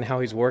Himself and how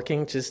He's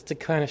working, just to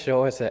kind of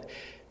show us that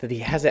He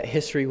has that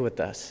history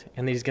with us,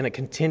 and that He's going to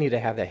continue to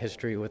have that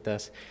history with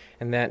us,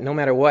 and that no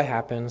matter what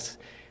happens,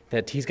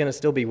 that He's going to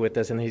still be with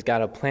us, and He's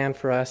got a plan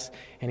for us,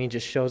 and He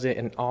just shows it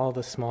in all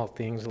the small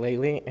things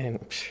lately, and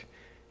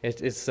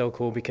it's so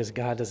cool because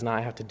God does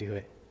not have to do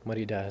it, but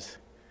He does.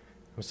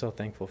 I'm so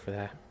thankful for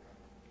that.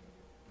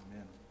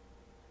 Amen.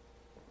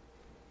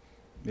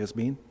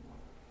 Yasmin?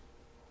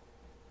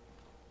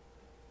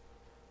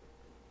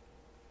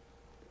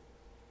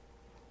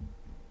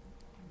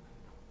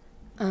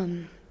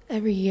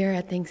 Every year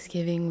at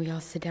Thanksgiving, we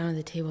all sit down at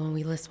the table and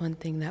we list one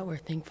thing that we're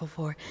thankful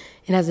for.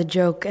 And as a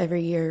joke,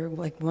 every year,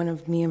 like one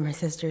of me and my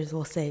sisters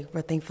will say,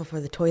 we're thankful for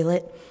the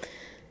toilet.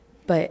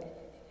 But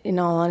in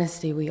all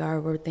honesty,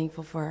 we're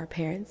thankful for our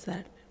parents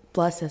that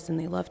bless us, and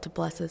they love to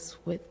bless us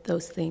with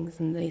those things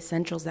and the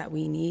essentials that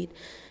we need,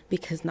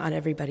 because not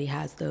everybody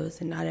has those,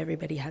 and not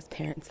everybody has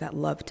parents that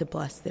love to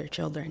bless their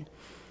children.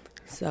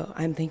 So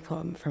I'm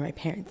thankful for my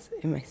parents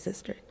and my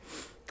sister.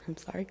 I'm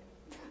sorry.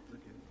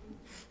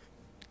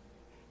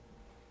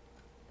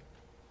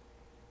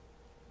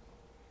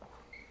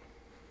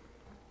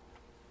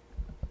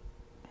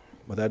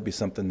 Well, that'd be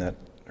something that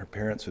our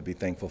parents would be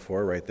thankful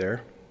for right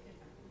there.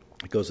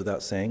 It goes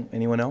without saying.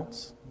 Anyone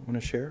else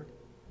want to share?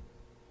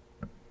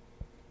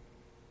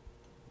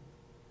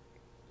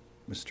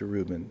 Mr.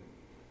 Rubin.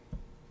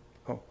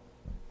 Oh,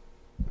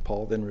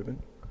 Paul, then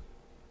Reuben.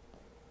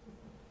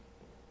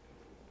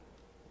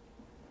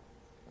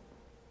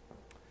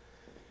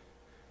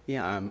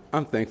 Yeah,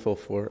 I'm thankful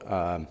for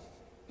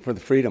the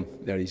freedom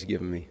that he's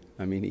given me.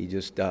 I mean, he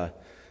just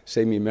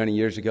saved me many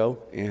years ago,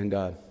 and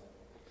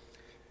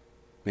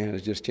man,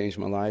 it's just changed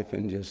my life,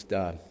 and just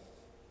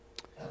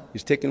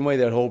he's taken away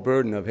that whole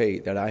burden of, hey,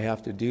 that I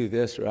have to do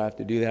this or I have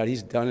to do that.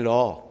 He's done it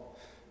all.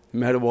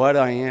 No matter what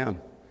I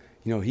am,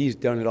 you know, he's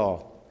done it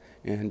all.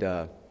 And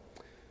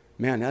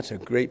man, that's a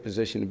great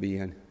position to be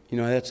in. You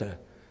know,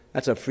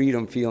 that's a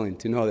freedom feeling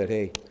to know that,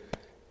 hey,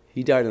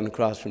 he died on the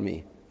cross for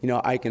me. You know,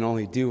 I can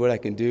only do what I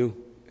can do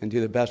and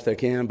do the best I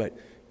can, but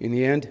in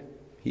the end,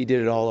 he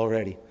did it all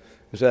already.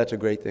 And so that's a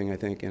great thing, I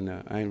think,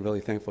 and I'm really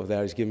thankful for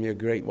that. He's given me a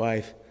great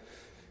wife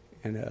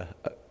and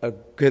a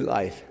good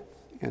life,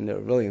 and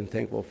really am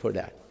thankful for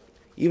that.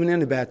 Even in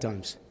the bad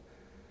times.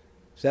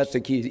 So that's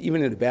the key.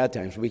 Even in the bad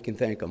times, we can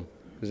thank him.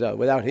 Because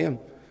without him,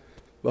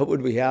 what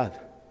would we have?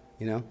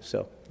 You know,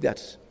 so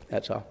that's all.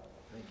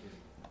 Thank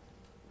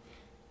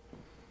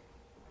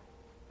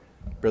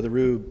you. Brother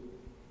Rube.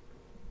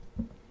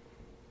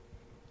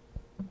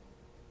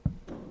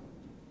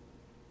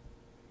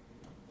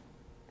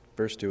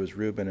 First it was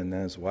Reuben and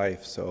then his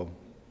wife, so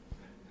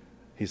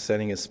he's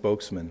sending his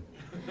spokesman.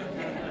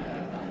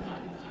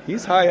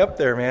 He's high up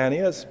there, man. He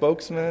has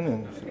spokesman.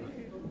 And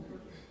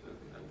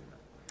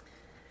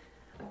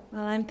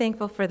Well, I'm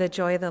thankful for the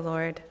joy of the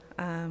Lord.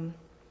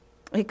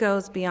 It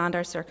goes beyond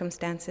our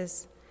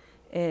circumstances.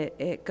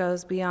 It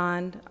goes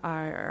beyond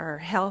our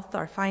health,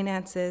 our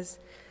finances.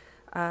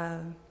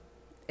 And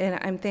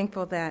I'm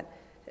thankful that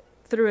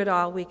through it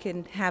all we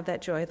can have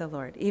that joy of the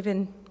Lord.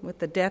 Even with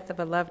the death of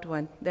a loved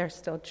one, there's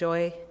still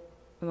joy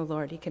in the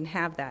Lord. You can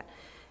have that.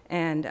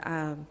 And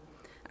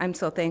I'm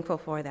so thankful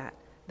for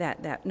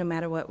that no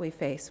matter what we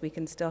face, we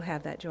can still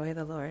have that joy of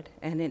the Lord,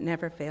 and it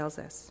never fails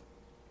us.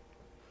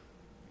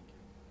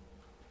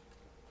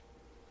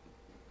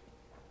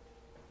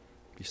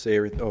 You say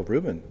everything. Oh,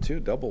 Reuben, too,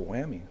 double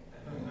whammy.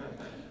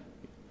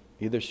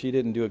 Either she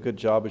didn't do a good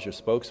job as your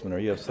spokesman or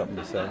you have something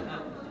to say.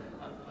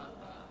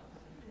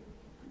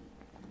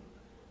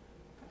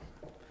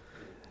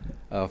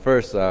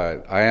 First,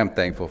 I am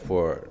thankful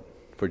for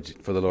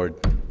the Lord,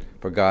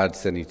 for God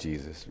sending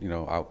Jesus. You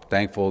know, I'm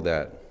thankful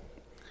that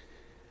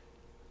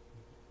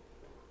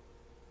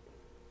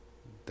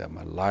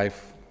my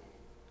life,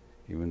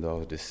 even though I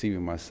was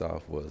deceiving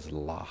myself, was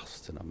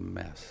lost in a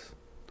mess.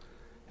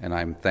 And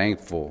I'm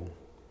thankful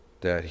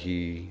that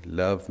He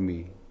loved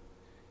me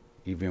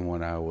even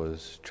when I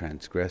was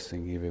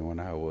transgressing, even when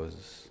I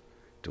was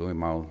doing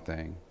my own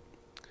thing.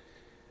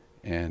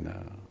 And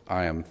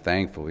I am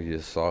thankful. You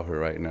just saw her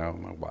right now,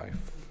 my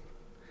wife,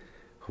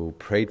 who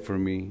prayed for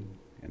me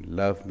and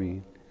loved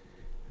me.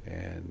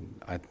 And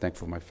I'm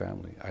thankful for my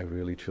family. I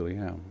really, truly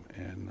am.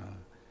 And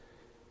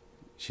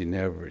she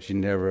never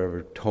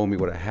ever told me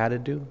what I had to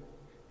do,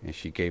 and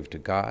she gave to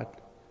God.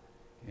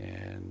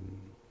 And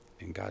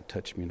God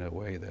touched me in a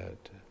way that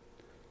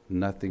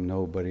nothing,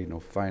 nobody, no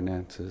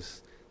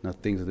finances, no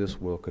things of this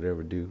world could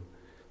ever do.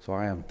 So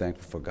I am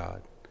thankful for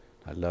God.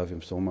 I love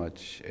Him so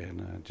much,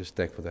 and just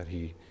thankful that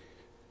He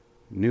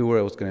knew what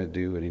I was going to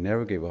do, and He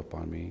never gave up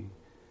on me.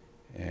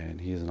 And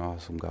He is an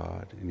awesome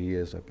God, and He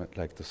is,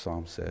 like the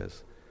Psalm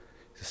says,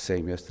 the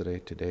same yesterday,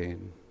 today,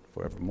 and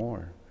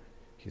forevermore.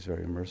 He's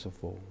very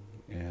merciful,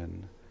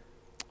 and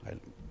I'm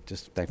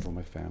just thankful for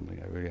my family.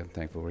 I really am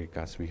thankful where He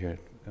got me here,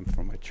 and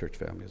for my church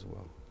family as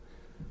well.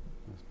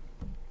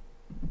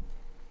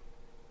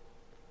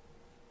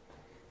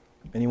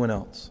 Anyone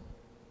else?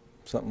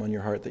 Something on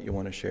your heart that you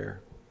want to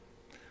share?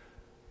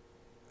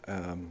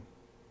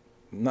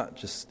 Not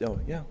just, oh,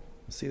 yeah,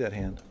 see that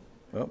hand.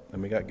 Oh,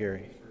 and we got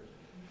Gary.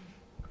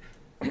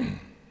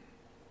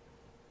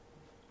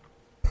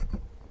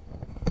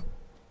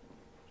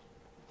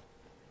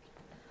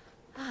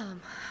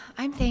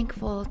 I'm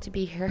thankful to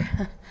be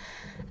here.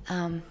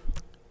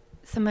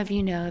 Some of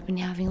you know I've been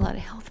having a lot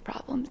of health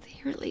problems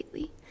here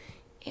lately,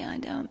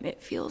 and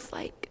it feels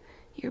like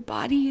your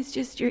body is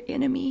just your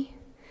enemy.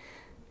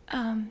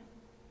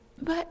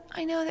 But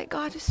I know that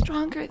God is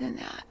stronger than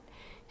that,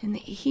 and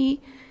that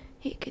He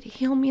could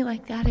heal me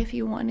like that if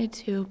He wanted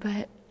to,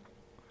 but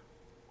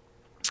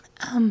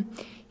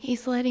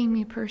He's letting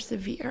me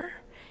persevere,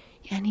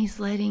 and He's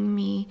letting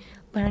me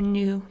learn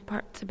new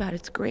parts about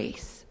His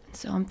grace. And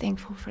so I'm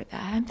thankful for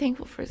that. I'm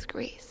thankful for His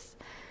grace.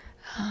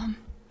 And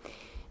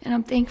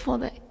I'm thankful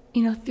that,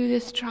 through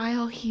this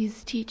trial,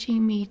 He's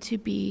teaching me to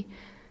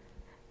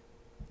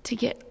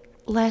get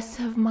less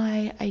of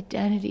my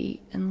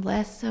identity and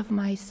less of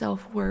my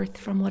self-worth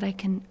from what I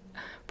can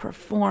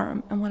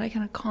perform and what I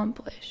can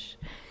accomplish.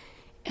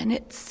 And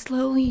it's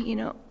slowly,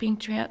 being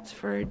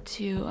transferred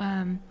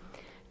to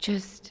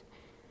just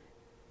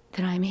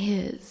that I'm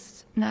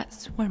His. And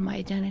that's where my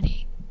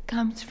identity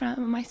comes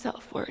from. My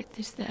self-worth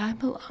is that I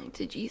belong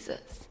to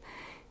Jesus.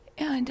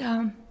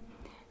 And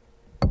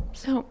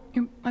so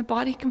my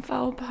body can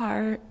fall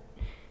apart,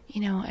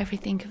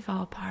 everything can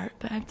fall apart,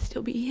 but I'd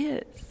still be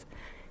His.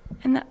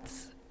 And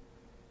that's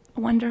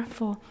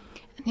wonderful.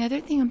 And the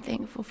other thing I'm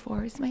thankful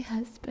for is my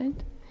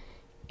husband.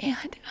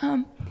 And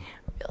I'm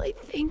really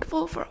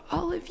thankful for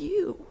all of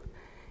you.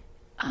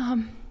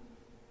 Not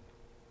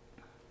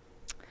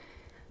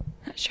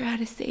sure how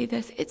to say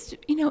this. It's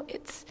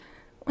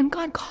when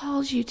God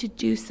calls you to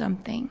do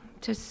something,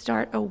 to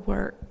start a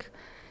work,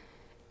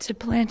 to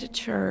plant a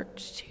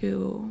church,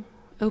 to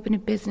open a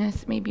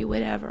business, maybe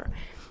whatever.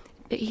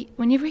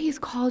 Whenever He's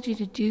called you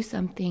to do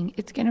something,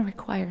 it's going to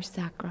require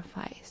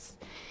sacrifice.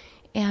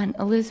 And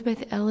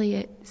Elizabeth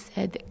Elliot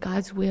said that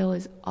God's will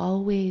is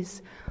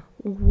always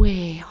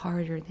way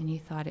harder than you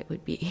thought it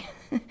would be.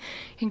 It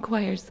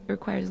requires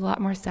a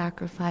lot more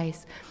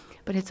sacrifice,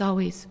 but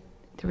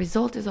the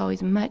result is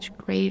always much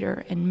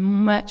greater and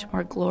much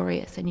more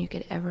glorious than you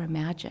could ever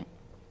imagine.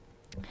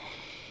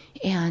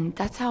 And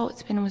that's how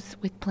it's been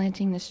with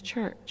planting this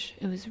church.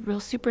 It was real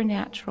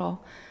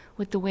supernatural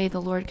with the way the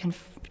Lord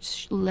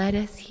led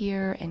us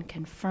here and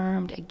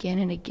confirmed again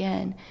and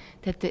again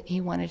that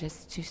He wanted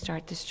us to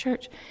start this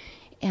church.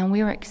 And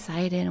we were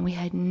excited, and we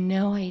had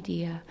no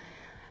idea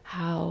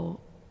how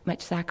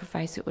much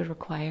sacrifice it would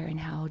require and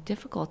how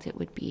difficult it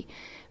would be.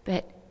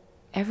 But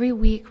every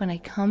week when I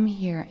come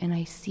here and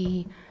I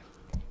see,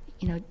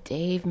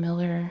 Dave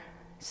Miller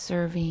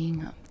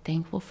serving, I'm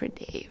thankful for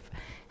Dave.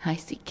 I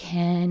see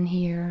Ken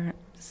here.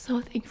 I'm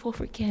so thankful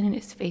for Ken and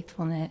his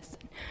faithfulness.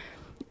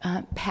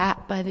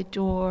 Pat by the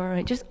door,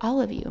 and just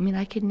all of you. I mean,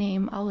 I could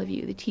name all of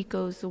you, the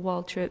Ticos, the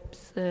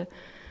Waltrips,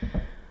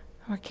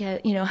 I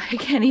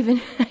can't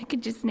even, I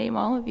could just name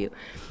all of you.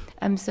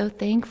 I'm so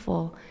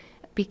thankful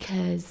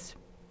because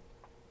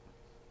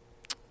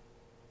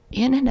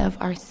in and of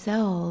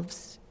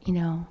ourselves,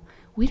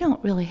 we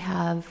don't really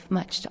have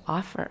much to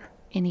offer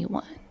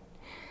anyone.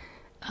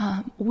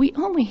 We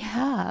only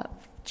have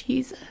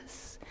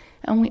Jesus,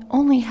 and we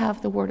only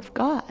have the Word of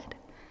God.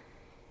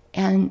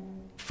 And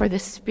for the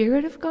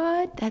Spirit of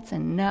God, that's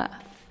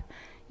enough.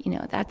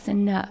 That's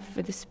enough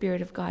for the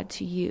Spirit of God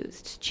to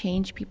use to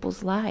change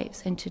people's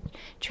lives and to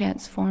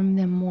transform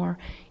them more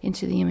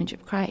into the image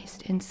of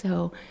Christ. And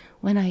so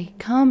when I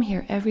come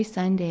here every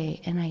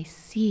Sunday and I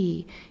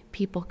see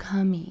people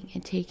coming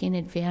and taking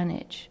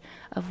advantage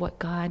of what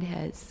God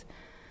has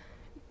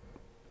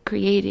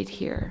created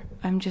here,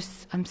 I'm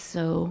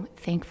so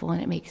thankful,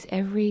 and it makes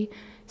every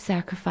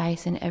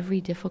sacrifice and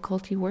every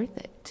difficulty worth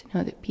it to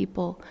know that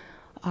people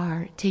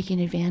are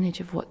taking advantage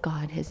of what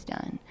God has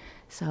done.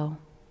 So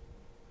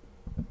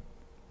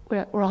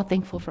we're all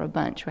thankful for a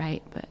bunch,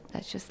 right? But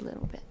that's just a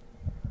little bit.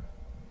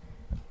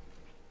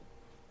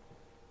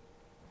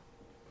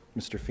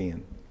 Mr.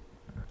 Fian.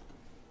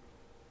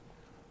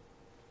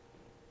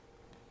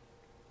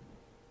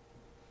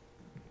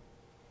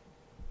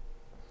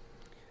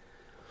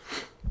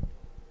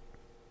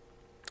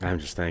 I'm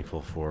just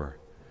thankful for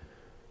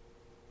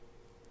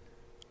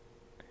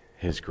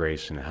His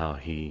grace and how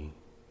He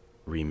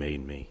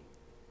remade me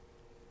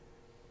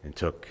and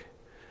took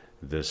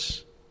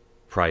this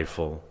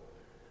prideful,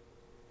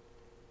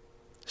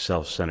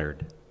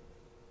 self-centered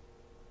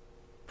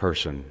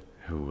person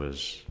who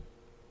was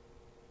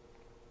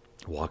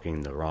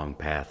walking the wrong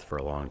path for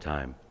a long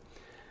time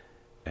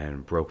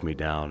and broke me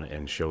down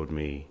and showed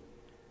me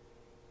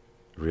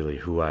really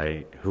who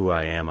I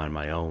am on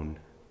my own,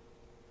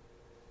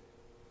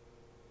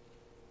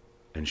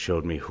 and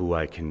showed me who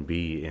I can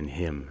be in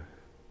Him,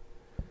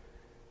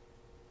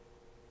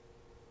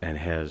 and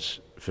has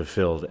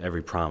fulfilled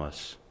every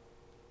promise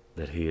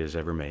that He has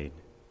ever made,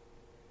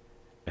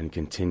 and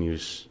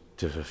continues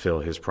to fulfill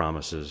His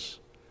promises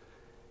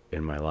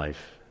in my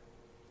life.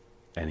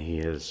 And He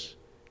has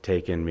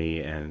taken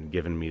me and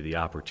given me the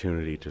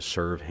opportunity to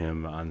serve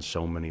Him on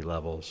so many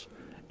levels,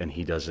 and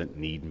He doesn't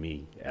need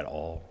me at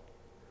all,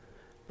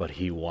 but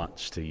He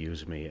wants to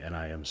use me, and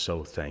I am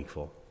so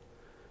thankful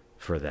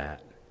for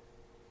that.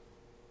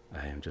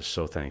 I am just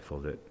so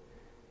thankful that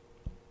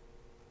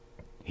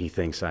He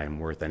thinks I am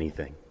worth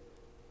anything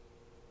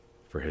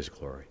for His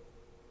glory.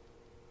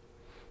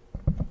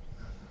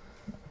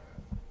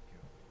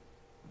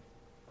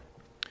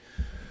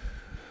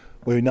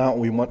 We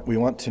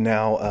want to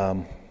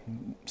now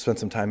spend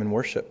some time in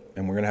worship,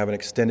 and we're going to have an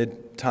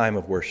extended time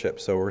of worship.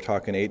 So we're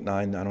talking 8,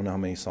 9, I don't know how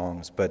many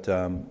songs, but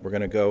we're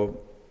going to go,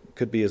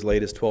 could be as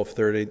late as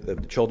 12:30. The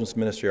children's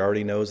ministry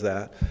already knows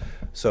that.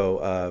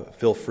 So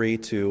feel free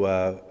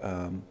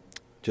to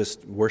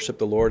just worship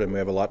the Lord, and we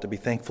have a lot to be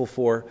thankful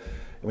for,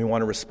 and we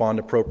want to respond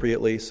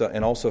appropriately. So,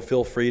 and also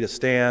feel free to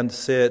stand,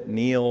 sit,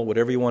 kneel,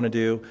 whatever you want to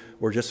do.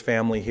 We're just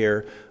family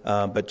here.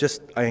 But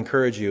just, I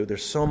encourage you,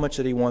 there's so much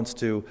that He wants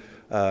to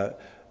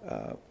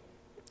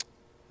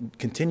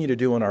continue to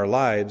do in our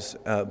lives,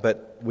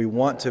 but we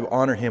want to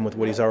honor Him with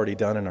what He's already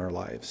done in our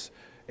lives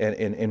and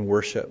in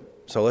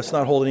worship. So let's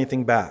not hold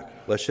anything back.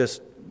 Let's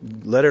just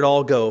let it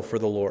all go for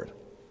the Lord.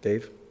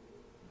 Dave?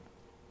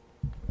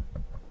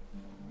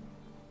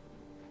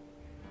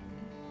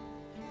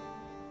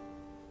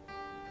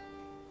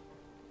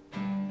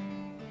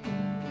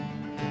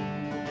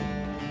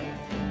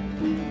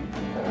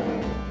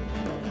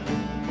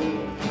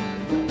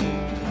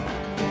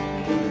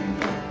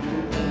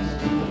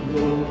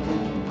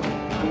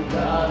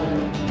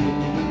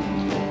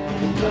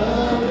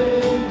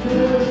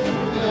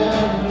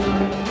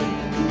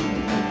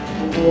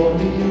 For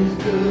He is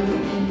good,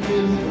 He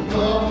is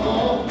above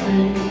all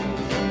things.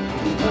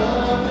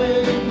 Love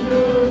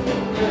endures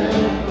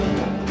forever.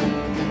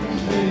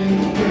 Sing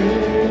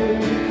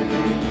praise,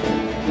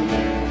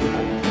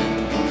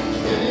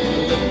 sing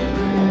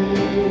praise.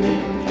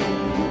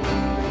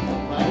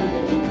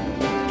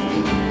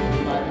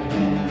 Mighty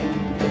hand,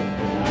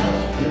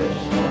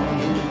 outstretched arm.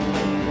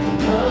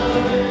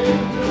 Love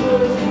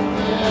endures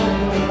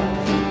forever.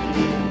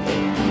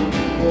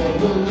 For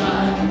the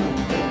life.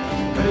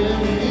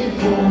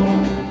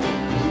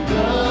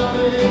 Love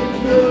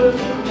endures.